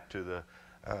silver back to the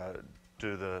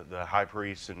high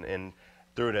priest and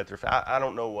threw it at their face. I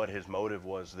don't know what his motive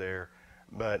was there,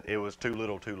 but it was too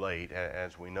little too late,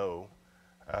 as we know.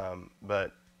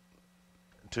 But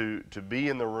to be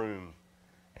in the room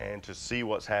and to see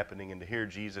what's happening and to hear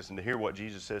Jesus and to hear what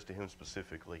Jesus says to him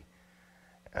specifically,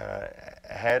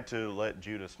 had to let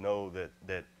Judas know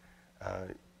that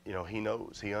you know, he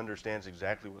knows, he understands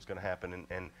exactly what's going to happen,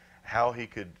 and how he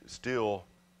could still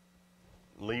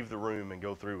leave the room and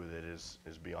go through with it is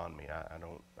beyond me. I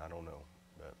don't know.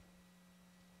 But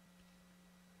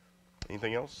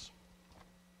anything else?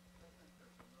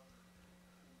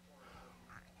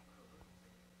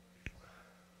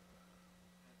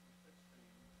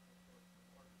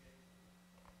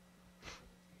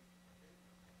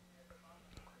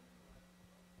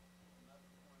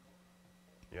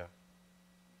 Yeah.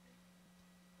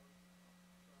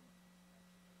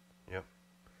 Yep.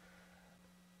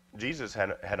 Jesus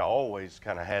had always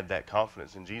kind of had that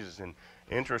confidence in Jesus, and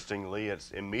interestingly,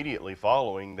 it's immediately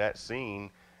following that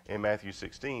scene in Matthew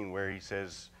 16 where he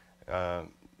says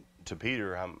to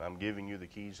Peter, "I'm giving you the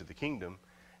keys to the kingdom."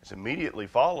 It's immediately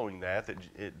following that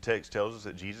text tells us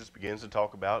that Jesus begins to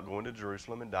talk about going to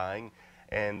Jerusalem and dying,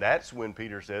 and that's when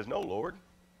Peter says, "No, Lord,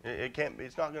 it can't.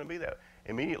 It's not going to be that."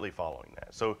 Immediately following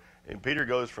that, so and Peter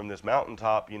goes from this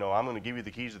mountaintop, you know, "I'm going to give you the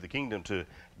keys of the kingdom," to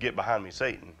 "Get behind me,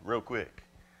 Satan," real quick,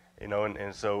 you know,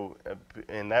 and so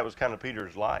and that was kind of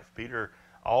Peter's life. Peter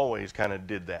always kind of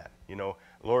did that, you know.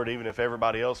 "Lord, even if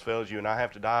everybody else fails you and I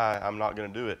have to die, I'm not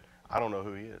going to do it. I don't know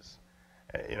who he is."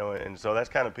 You know, and so that's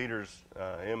kind of Peter's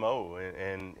MO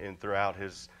and throughout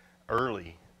his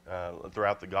early,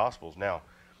 throughout the Gospels. Now,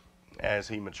 as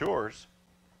he matures,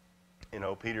 you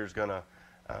know, Peter's going to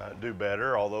do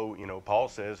better, although, you know, Paul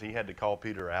says he had to call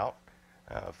Peter out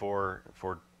for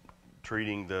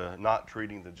not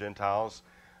treating the Gentiles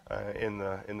in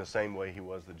the same way he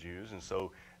was the Jews. And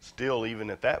so still, even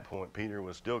at that point, Peter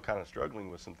was still kind of struggling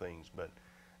with some things. But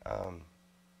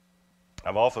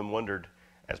I've often wondered,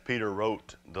 as Peter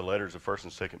wrote the letters of 1st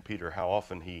and 2nd Peter, how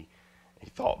often he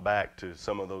thought back to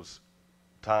some of those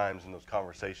times and those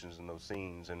conversations and those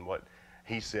scenes and what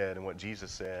he said and what Jesus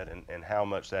said, and how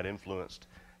much that influenced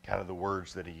kind of the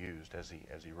words that he used as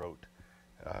he wrote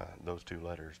those two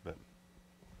letters. But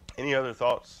any other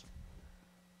thoughts?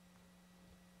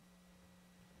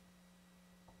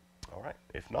 All right.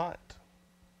 If not,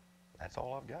 that's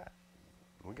all I've got.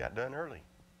 We got done early.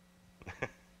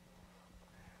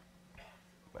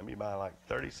 Maybe by like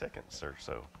 30 seconds or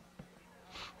so.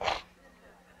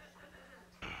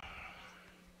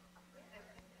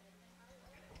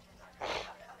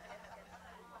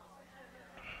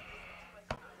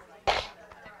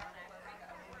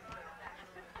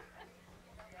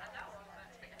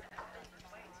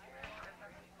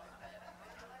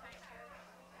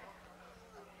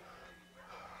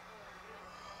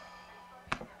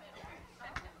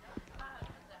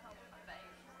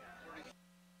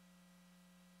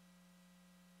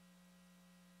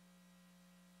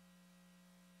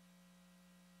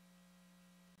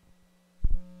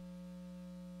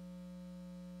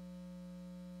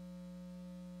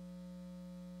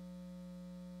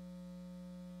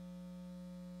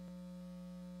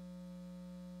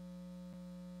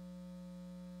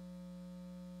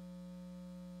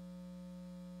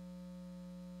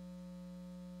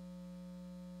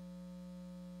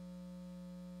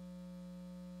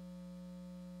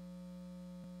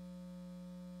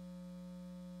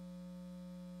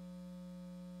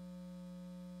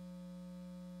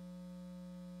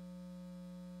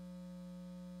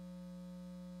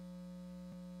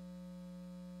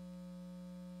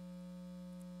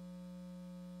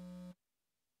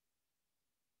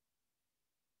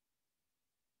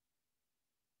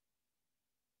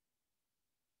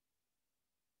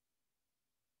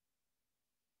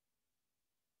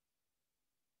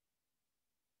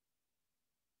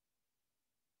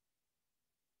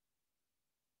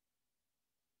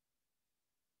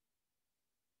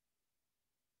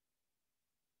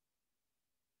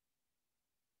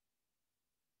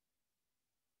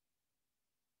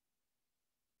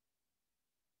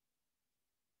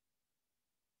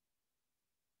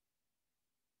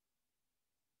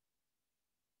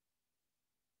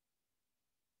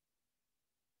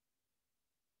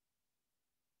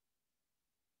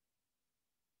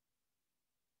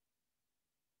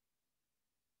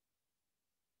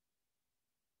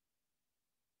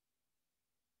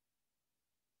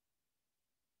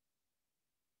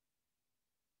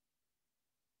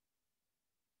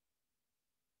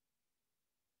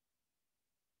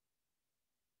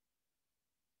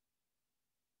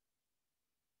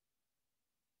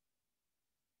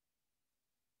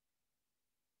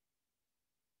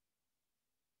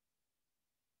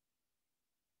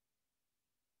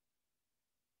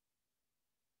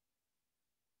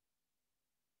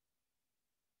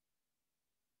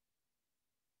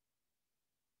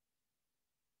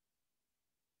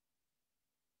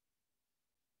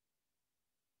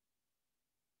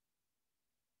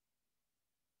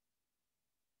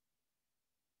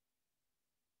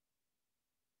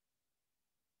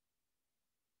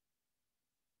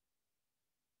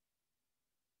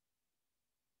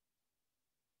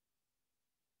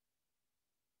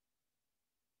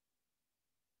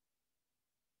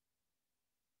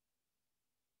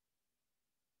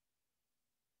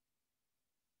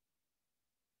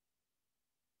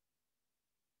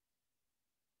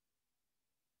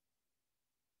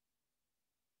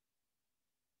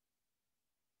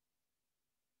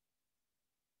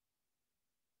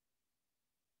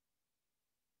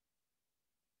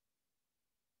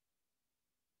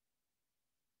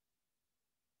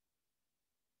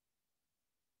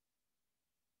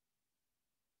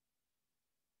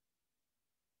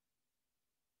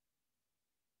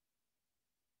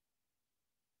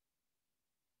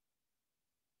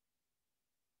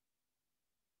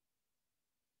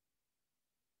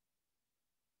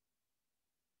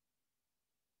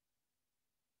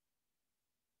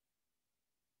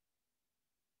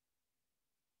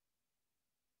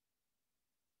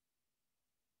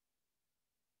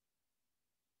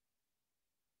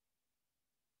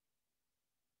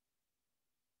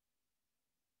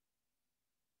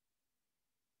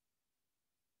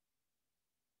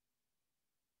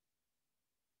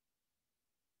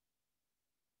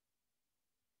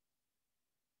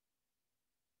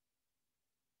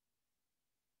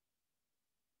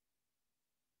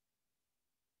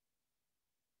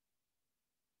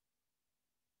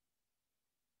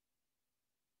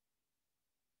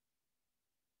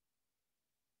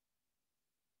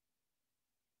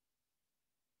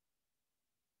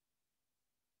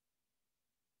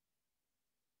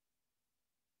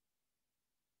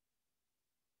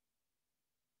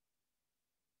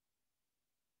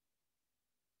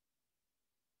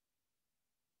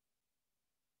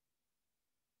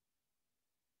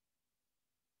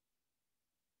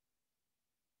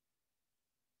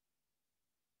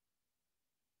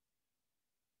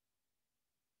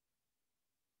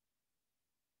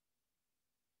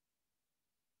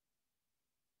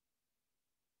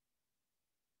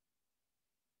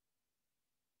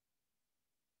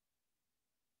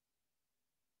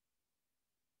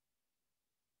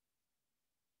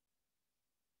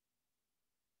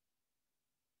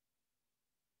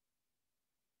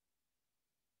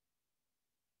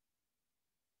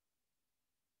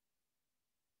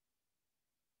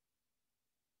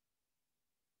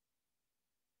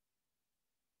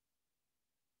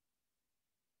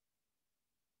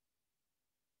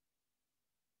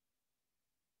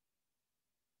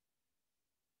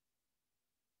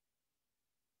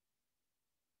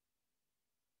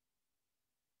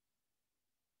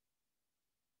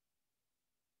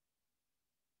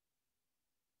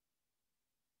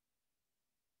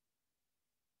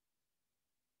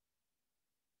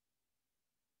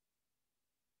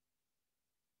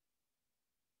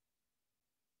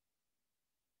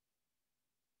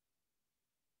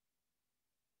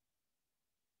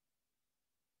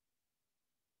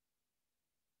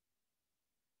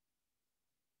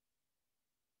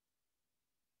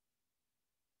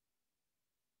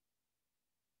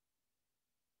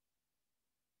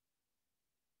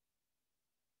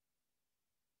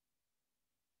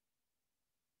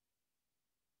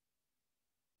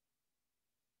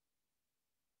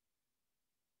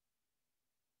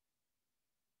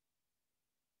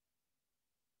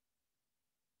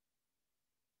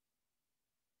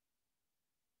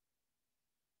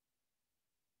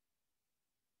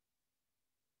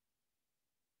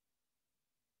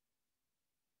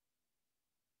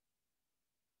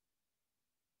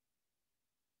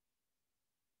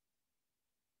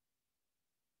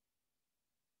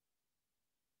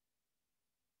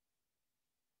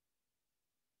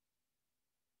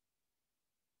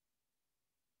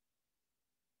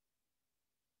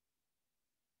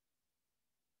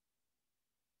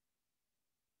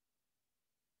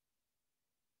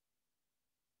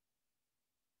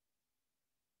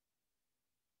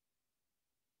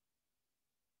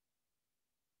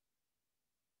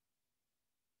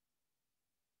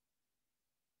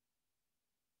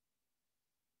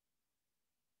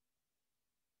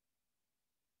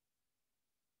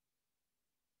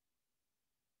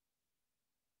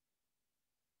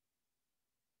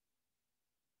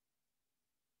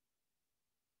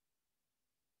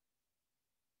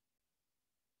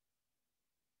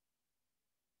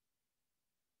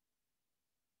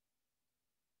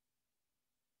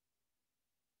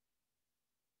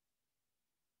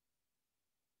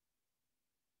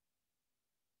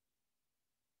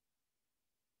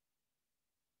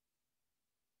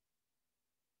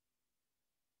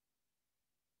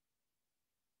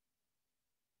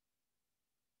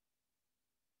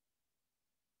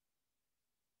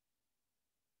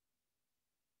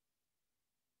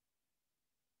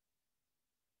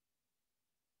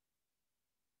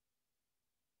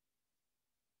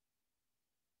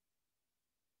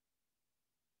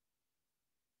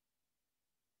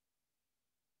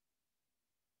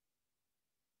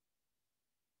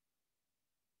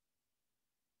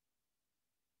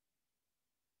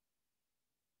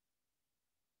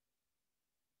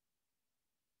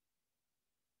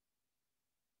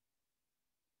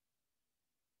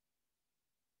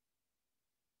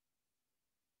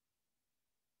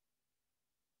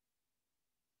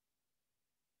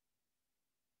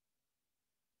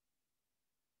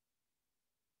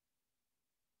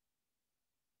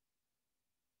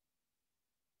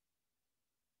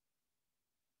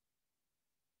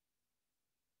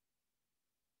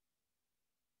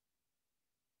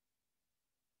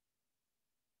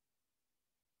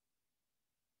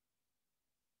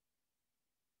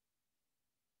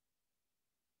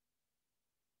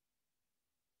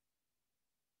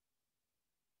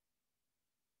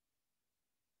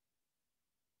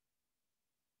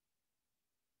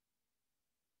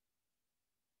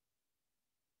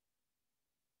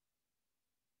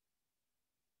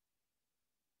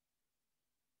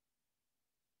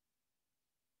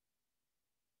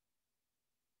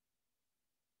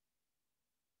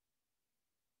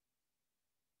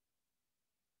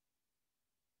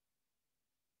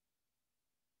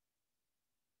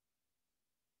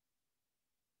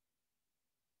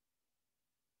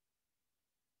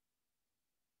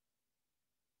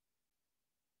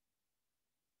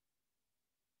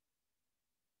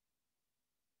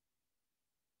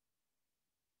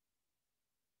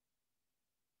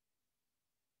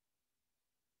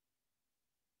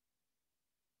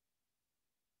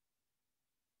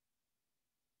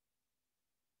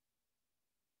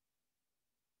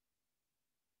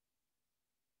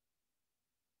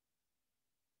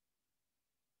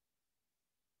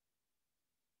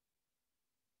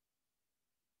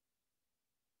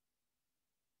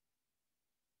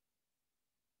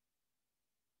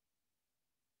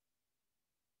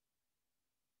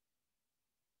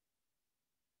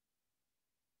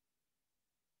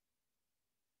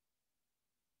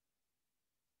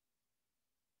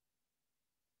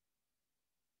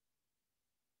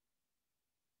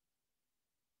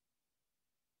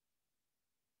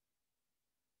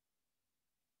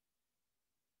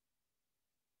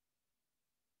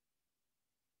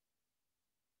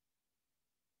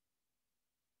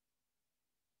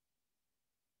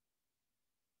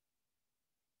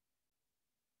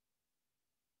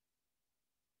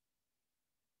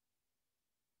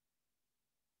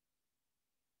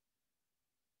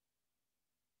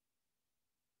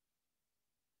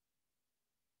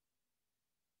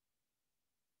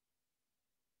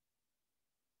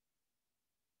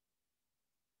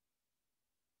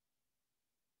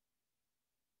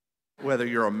 whether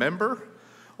you're a member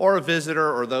or a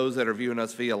visitor or those that are viewing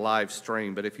us via live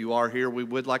stream. But if you are here, we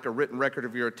would like a written record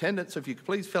of your attendance. So if you could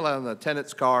please fill out an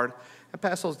attendance card and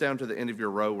pass those down to the end of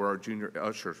your row where our junior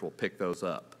ushers will pick those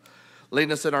up.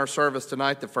 Leading us in our service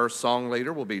tonight, the first song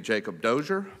leader will be Jacob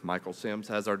Dozier. Michael Sims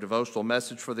has our devotional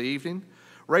message for the evening.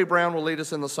 Ray Brown will lead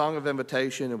us in the song of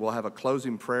invitation, and we'll have a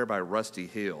closing prayer by Rusty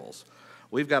Hills.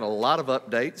 We've got a lot of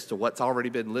updates to what's already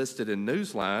been listed in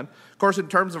Newsline. Of course, in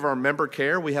terms of our member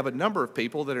care, we have a number of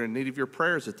people that are in need of your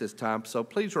prayers at this time, so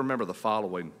please remember the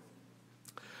following.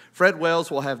 Fred Wells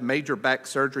will have major back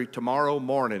surgery tomorrow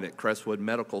morning at Crestwood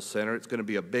Medical Center. It's going to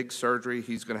be a big surgery.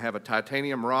 He's going to have a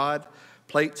titanium rod,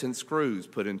 plates, and screws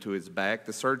put into his back.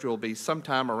 The surgery will be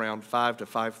sometime around 5 to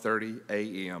 5:30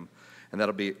 a.m., and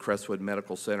that'll be at Crestwood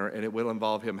Medical Center, and it will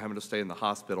involve him having to stay in the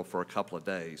hospital for a couple of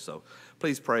days. So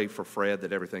please pray for Fred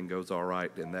that everything goes all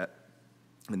right in that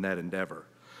endeavor.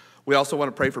 We also want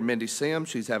to pray for Mindy Sims.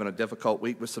 She's having a difficult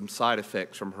week with some side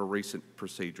effects from her recent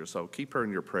procedure, so keep her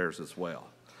in your prayers as well.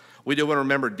 We do want to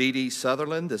remember Dee Dee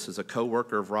Sutherland. This is a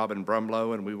co-worker of Robin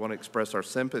Brumlow, and we want to express our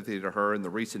sympathy to her in the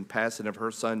recent passing of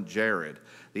her son, Jared.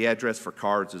 The address for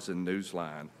cards is in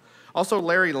Newsline. Also,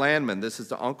 Larry Landman. This is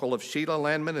the uncle of Sheila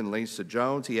Landman and Lisa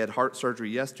Jones. He had heart surgery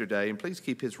yesterday, and please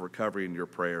keep his recovery in your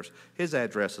prayers. His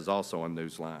address is also on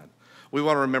Newsline. We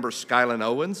want to remember Skylin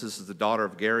Owens. This is the daughter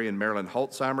of Gary and Marilyn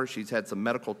Holtzheimer. She's had some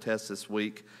medical tests this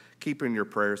week. Keep her in your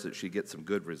prayers that she gets some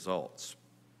good results.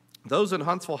 Those in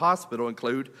Huntsville Hospital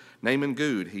include Naaman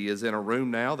Good. He is in a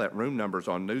room now. That room number's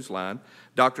on Newsline.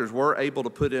 Doctors were able to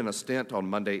put in a stent on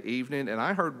Monday evening, and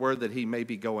I heard word that he may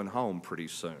be going home pretty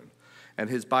soon. And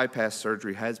his bypass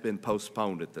surgery has been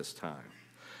postponed at this time.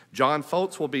 John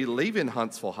Foltz will be leaving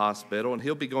Huntsville Hospital, and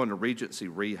he'll be going to Regency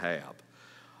Rehab.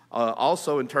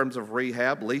 Also, in terms of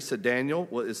rehab, Lisa Daniel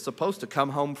is supposed to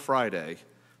come home Friday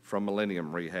from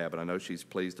Millennium Rehab, and I know she's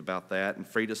pleased about that. And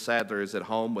Frida Sadler is at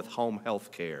home with home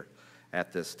health care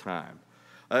at this time.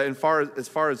 As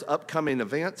far as upcoming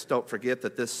events, don't forget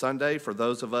that this Sunday, for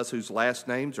those of us whose last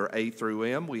names are A through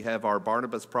M, we have our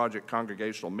Barnabas Project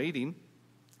congregational meeting.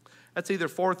 That's either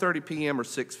 4:30 p.m. or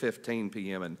 6:15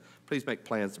 p.m., and please make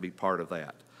plans to be part of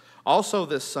that. Also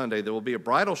this Sunday, there will be a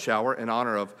bridal shower in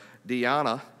honor of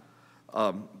Deanna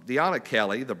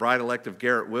Kelly, the bride-elect of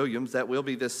Garrett Williams. That will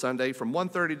be this Sunday from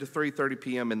 1:30 to 3:30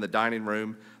 p.m. in the dining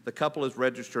room. The couple is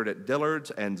registered at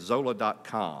Dillards and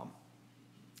Zola.com.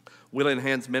 Willing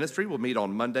Hands Ministry will meet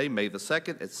on Monday, May the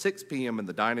 2nd at 6 p.m. in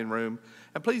the dining room.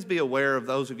 And please be aware of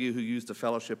those of you who use the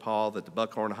fellowship hall that the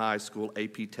Buckhorn High School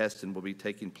AP testing will be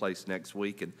taking place next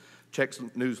week, and check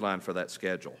Newsline for that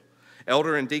schedule.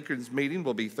 Elder and Deacons meeting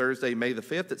will be Thursday, May the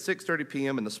 5th at 6:30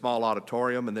 p.m. in the small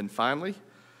auditorium. And then finally,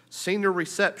 senior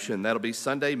reception. That'll be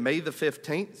Sunday, May the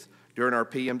 15th during our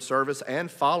PM service, and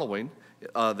following.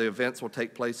 The events will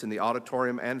take place in the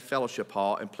auditorium and fellowship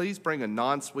hall. And please bring a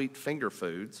non-sweet finger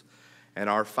foods. And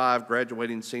our 5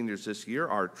 graduating seniors this year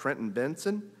are Trenton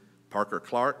Benson, Parker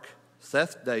Clark,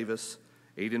 Seth Davis,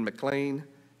 Eden McLean,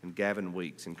 and Gavin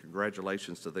Weeks. And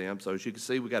congratulations to them. So as you can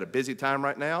see, we've got a busy time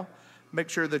right now. Make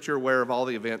sure that you're aware of all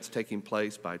the events taking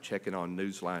place by checking on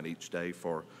Newsline each day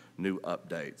for new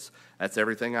updates. That's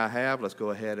everything I have. Let's go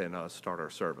ahead and start our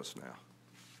service now.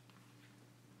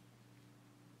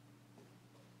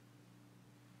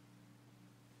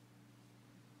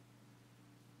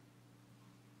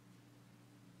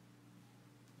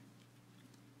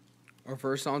 Our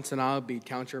first song tonight will be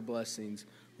Count Your Blessings.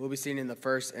 We'll be singing the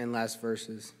first and last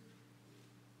verses.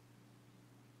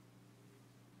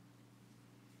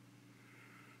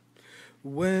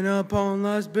 When upon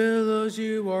life's billows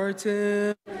you are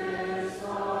tempted,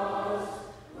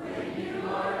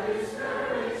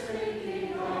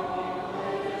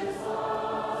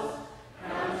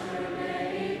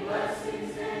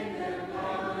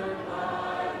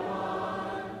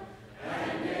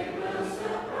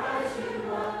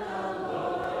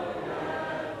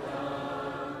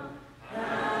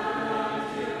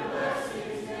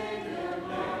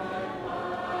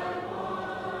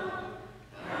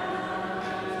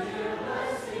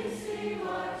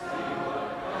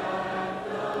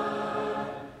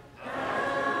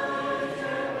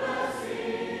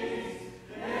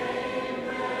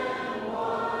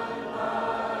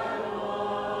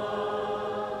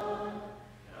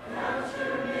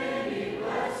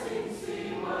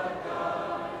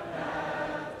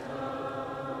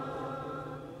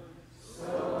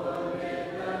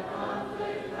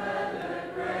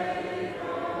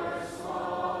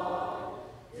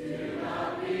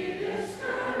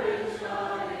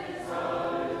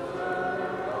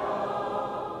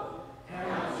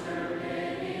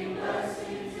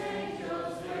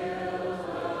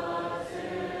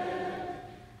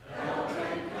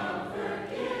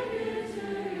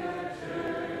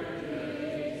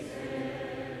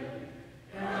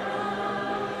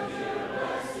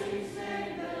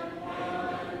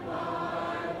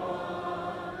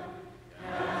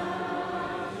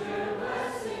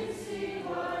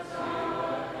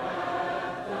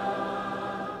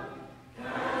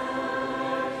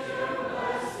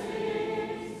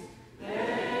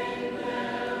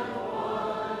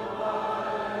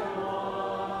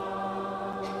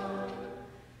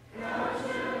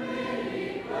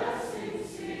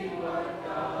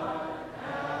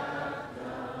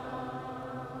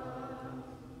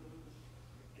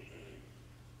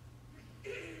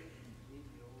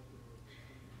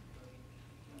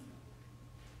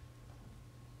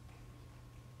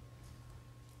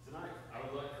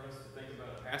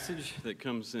 passage that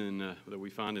comes in, that we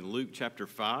find in Luke chapter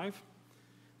 5,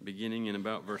 beginning in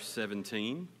about verse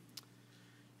 17.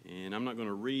 And I'm not going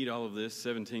to read all of this,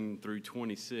 17 through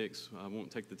 26. I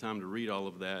won't take the time to read all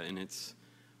of that, and it's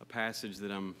a passage that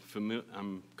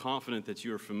I'm confident that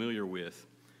you are familiar with.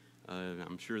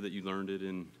 I'm sure that you learned it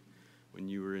when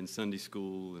you were in Sunday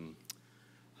school, and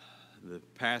the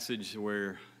passage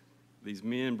where these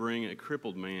men bring a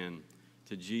crippled man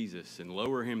to Jesus and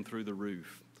lower him through the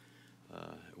roof,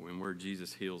 and where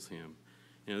Jesus heals him.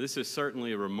 You know, this is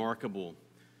certainly a remarkable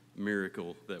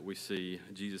miracle that we see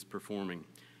Jesus performing.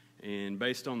 And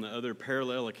based on the other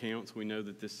parallel accounts, we know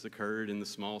that this occurred in the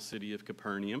small city of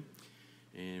Capernaum,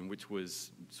 and which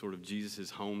was sort of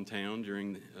Jesus' hometown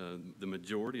during the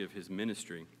majority of his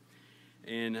ministry.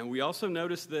 And we also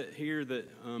notice that here that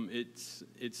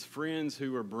it's friends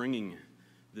who are bringing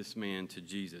this man to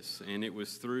Jesus, and it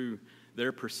was through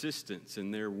their persistence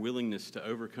and their willingness to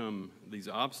overcome these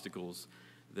obstacles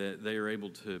that they are able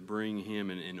to bring him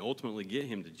and ultimately get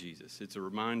him to Jesus. It's a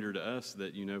reminder to us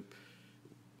that, you know,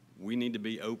 we need to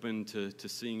be open to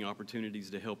seeing opportunities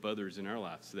to help others in our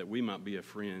lives so that we might be a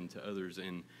friend to others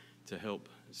and to help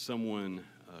someone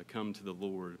come to the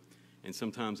Lord. And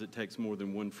sometimes it takes more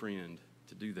than one friend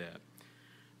to do that.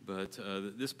 But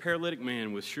this paralytic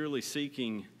man was surely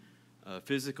seeking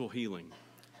physical healing.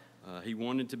 He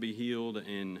wanted to be healed,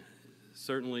 and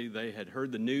certainly they had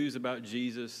heard the news about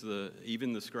Jesus.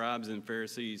 Even the scribes and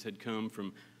Pharisees had come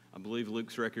from, I believe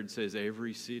Luke's record says,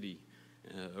 every city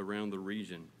around the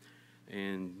region.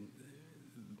 And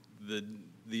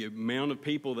the amount of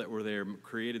people that were there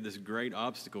created this great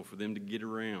obstacle for them to get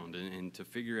around and to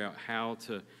figure out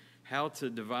how to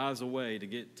devise a way to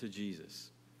get to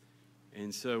Jesus.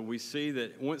 And so we see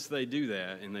that once they do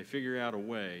that and they figure out a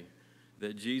way,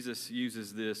 that Jesus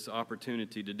uses this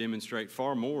opportunity to demonstrate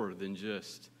far more than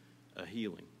just a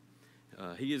healing.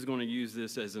 He is going to use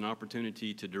this as an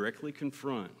opportunity to directly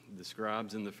confront the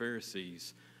scribes and the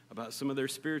Pharisees about some of their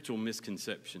spiritual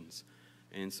misconceptions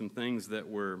and some things that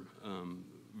were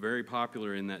very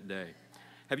popular in that day.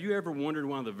 Have you ever wondered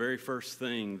why the very first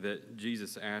thing that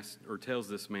Jesus asked or tells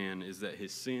this man is that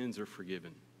his sins are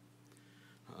forgiven?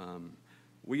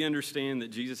 We understand that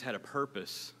Jesus had a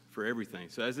purpose for everything.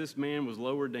 So as this man was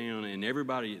lowered down and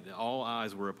all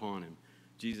eyes were upon him,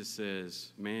 Jesus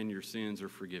says, "Man, your sins are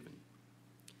forgiven."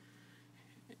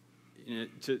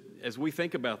 As we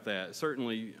think about that,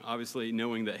 certainly, obviously,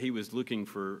 knowing that he was looking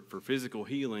for physical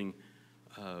healing,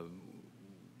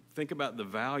 think about the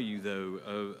value, though,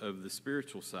 of the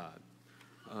spiritual side.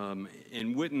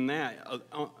 And wouldn't that,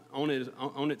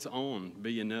 on its own,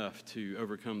 be enough to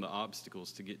overcome the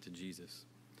obstacles to get to Jesus?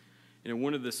 You know,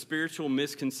 one of the spiritual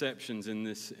misconceptions in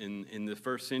the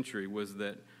first century was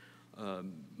that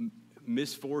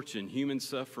misfortune, human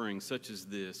suffering such as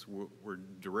this, were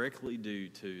directly due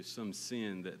to some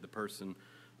sin that the person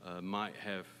might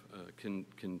have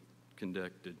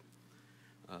conducted.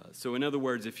 So in other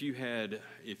words, if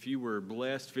you were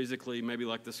blessed physically, maybe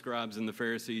like the scribes and the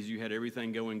Pharisees, you had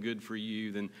everything going good for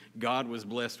you, then God was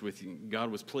blessed with you. God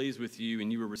was pleased with you,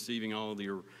 and you were receiving all of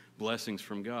your blessings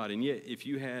from God. And yet, if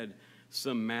you had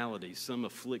some malady, some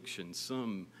affliction,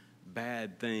 some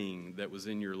bad thing that was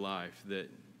in your life that,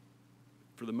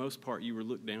 for the most part, you were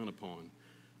looked down upon,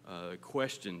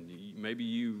 questioned, maybe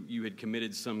you had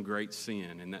committed some great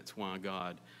sin, and that's why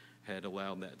God had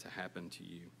allowed that to happen to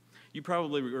you. You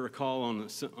probably recall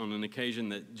on an occasion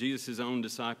that Jesus' own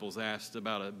disciples asked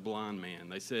about a blind man.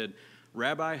 They said,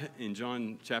 "Rabbi," in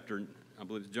John chapter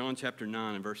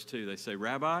 9 and verse 2, they say,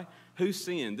 "Rabbi, who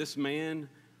sinned, this man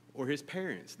or his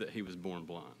parents, that he was born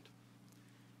blind?"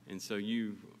 And so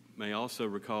you may also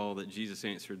recall that Jesus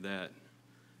answered that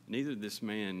neither this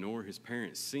man nor his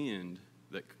parents sinned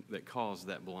that caused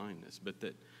that blindness, but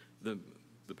that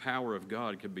the power of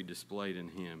God could be displayed in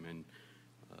him, and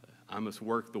I must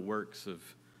work the works of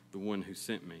the one who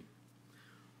sent me.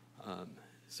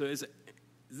 So as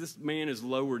this man is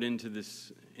lowered into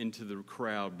the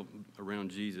crowd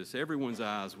around Jesus, everyone's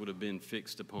eyes would have been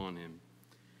fixed upon him.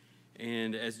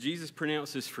 And as Jesus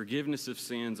pronounces forgiveness of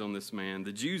sins on this man,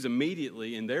 the Jews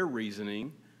immediately, in their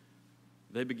reasoning,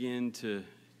 they begin to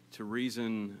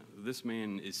reason this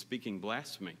man is speaking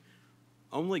blasphemy.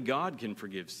 Only God can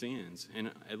forgive sins,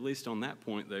 and at least on that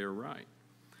point they are right.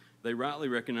 They rightly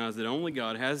recognize that only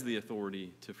God has the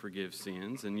authority to forgive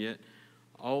sins, and yet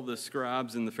all the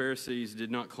scribes and the Pharisees did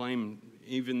not claim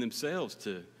even themselves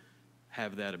to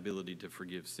have that ability to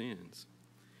forgive sins.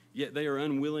 Yet they are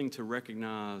unwilling to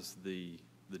recognize the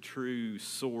true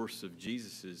source of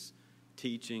Jesus'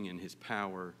 teaching and his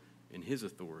power and his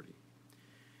authority.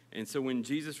 And so when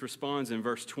Jesus responds in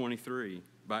verse 23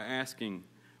 by asking,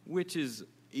 which is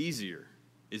easier?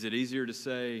 Is it easier to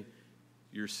say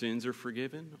your sins are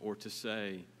forgiven or to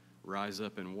say rise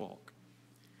up and walk?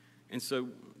 And so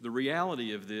the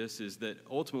reality of this is that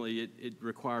ultimately it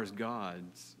requires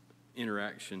God's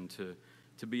interaction to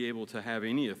be able to have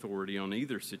any authority on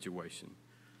either situation.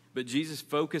 But Jesus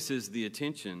focuses the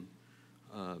attention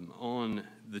on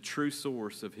the true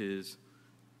source of his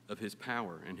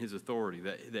power and his authority,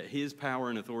 that his power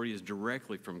and authority is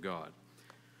directly from God.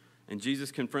 And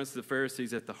Jesus confronts the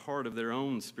Pharisees at the heart of their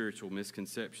own spiritual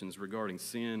misconceptions regarding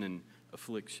sin and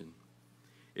affliction.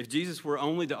 If Jesus were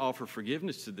only to offer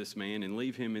forgiveness to this man and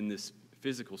leave him in this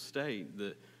physical state,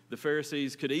 the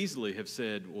Pharisees could easily have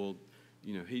said, well,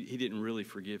 you know, he didn't really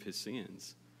forgive his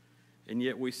sins. And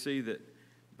yet we see that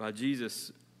by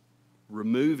Jesus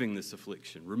removing this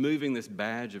affliction, removing this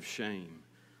badge of shame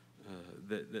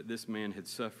that this man had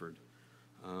suffered,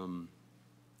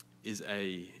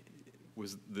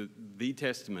 was the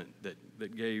testament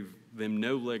that gave them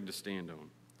no leg to stand on.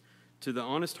 To the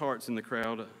honest hearts in the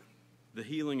crowd, the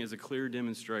healing is a clear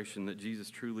demonstration that Jesus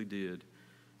truly did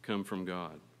come from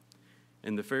God.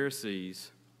 And the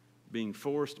Pharisees, being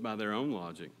forced by their own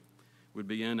logic, would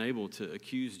be unable to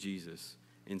accuse Jesus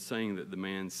in saying that the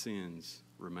man's sins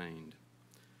remained.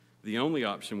 The only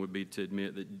option would be to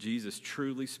admit that Jesus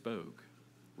truly spoke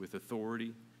with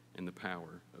authority and the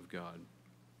power of God.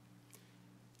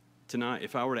 Tonight,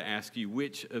 if I were to ask you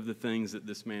which of the things that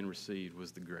this man received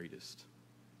was the greatest,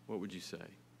 what would you say?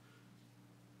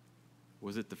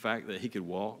 Was it the fact that he could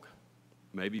walk,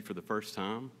 maybe for the first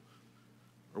time?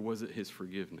 Or was it his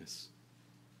forgiveness?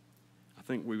 I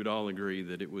think we would all agree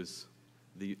that it was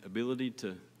the ability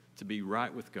to be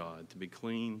right with God, to be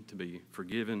clean, to be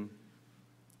forgiven.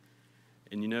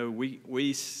 And you know,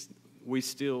 we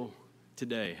still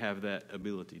today have that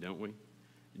ability, don't we?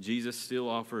 Jesus still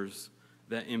offers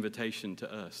that invitation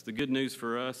to us. The good news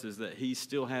for us is that he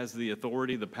still has the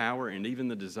authority, the power, and even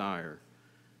the desire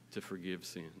to forgive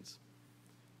sins.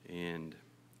 And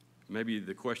maybe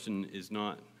the question is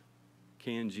not,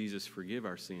 can Jesus forgive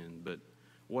our sin, but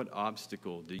what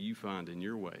obstacle do you find in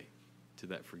your way to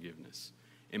that forgiveness?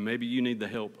 And maybe you need the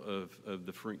help of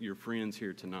your friends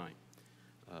here tonight.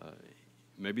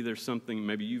 Maybe there's something,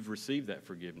 maybe you've received that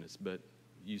forgiveness, but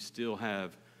you still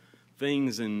have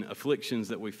things and afflictions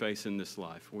that we face in this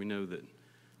life. We know that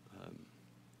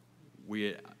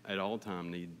we at all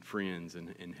time need friends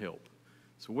and help.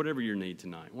 So whatever your need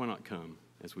tonight, why not come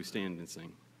as we stand and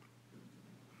sing?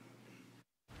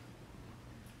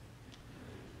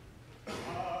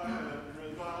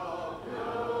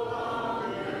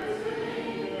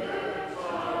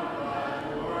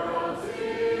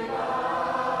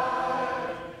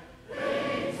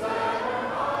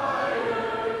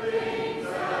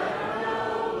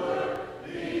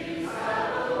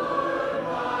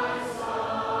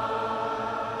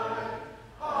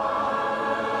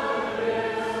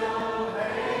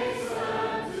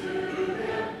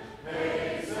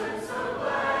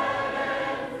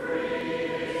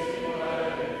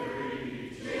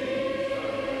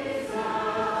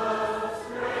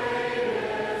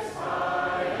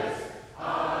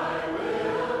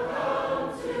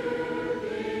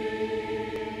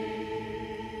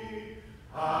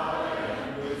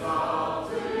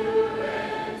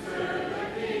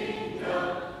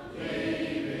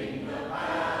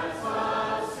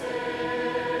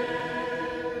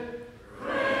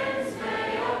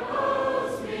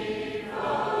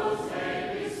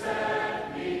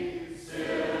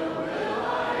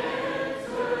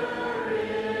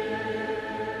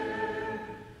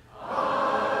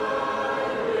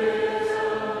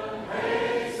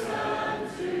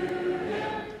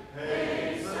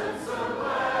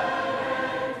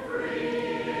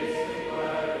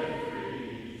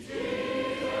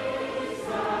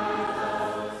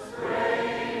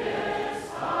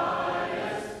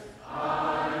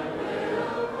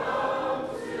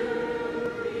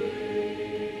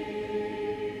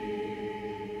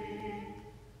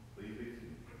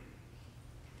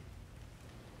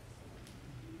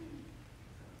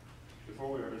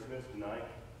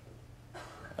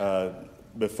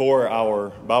 Before our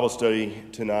Bible study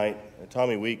tonight,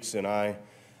 Tommy Weeks and I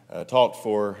talked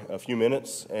for a few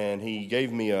minutes, and he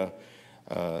gave me a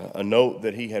note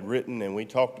that he had written, and we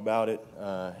talked about it,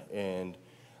 and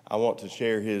I want to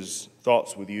share his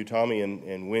thoughts with you, Tommy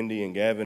and Wendy and Gavin.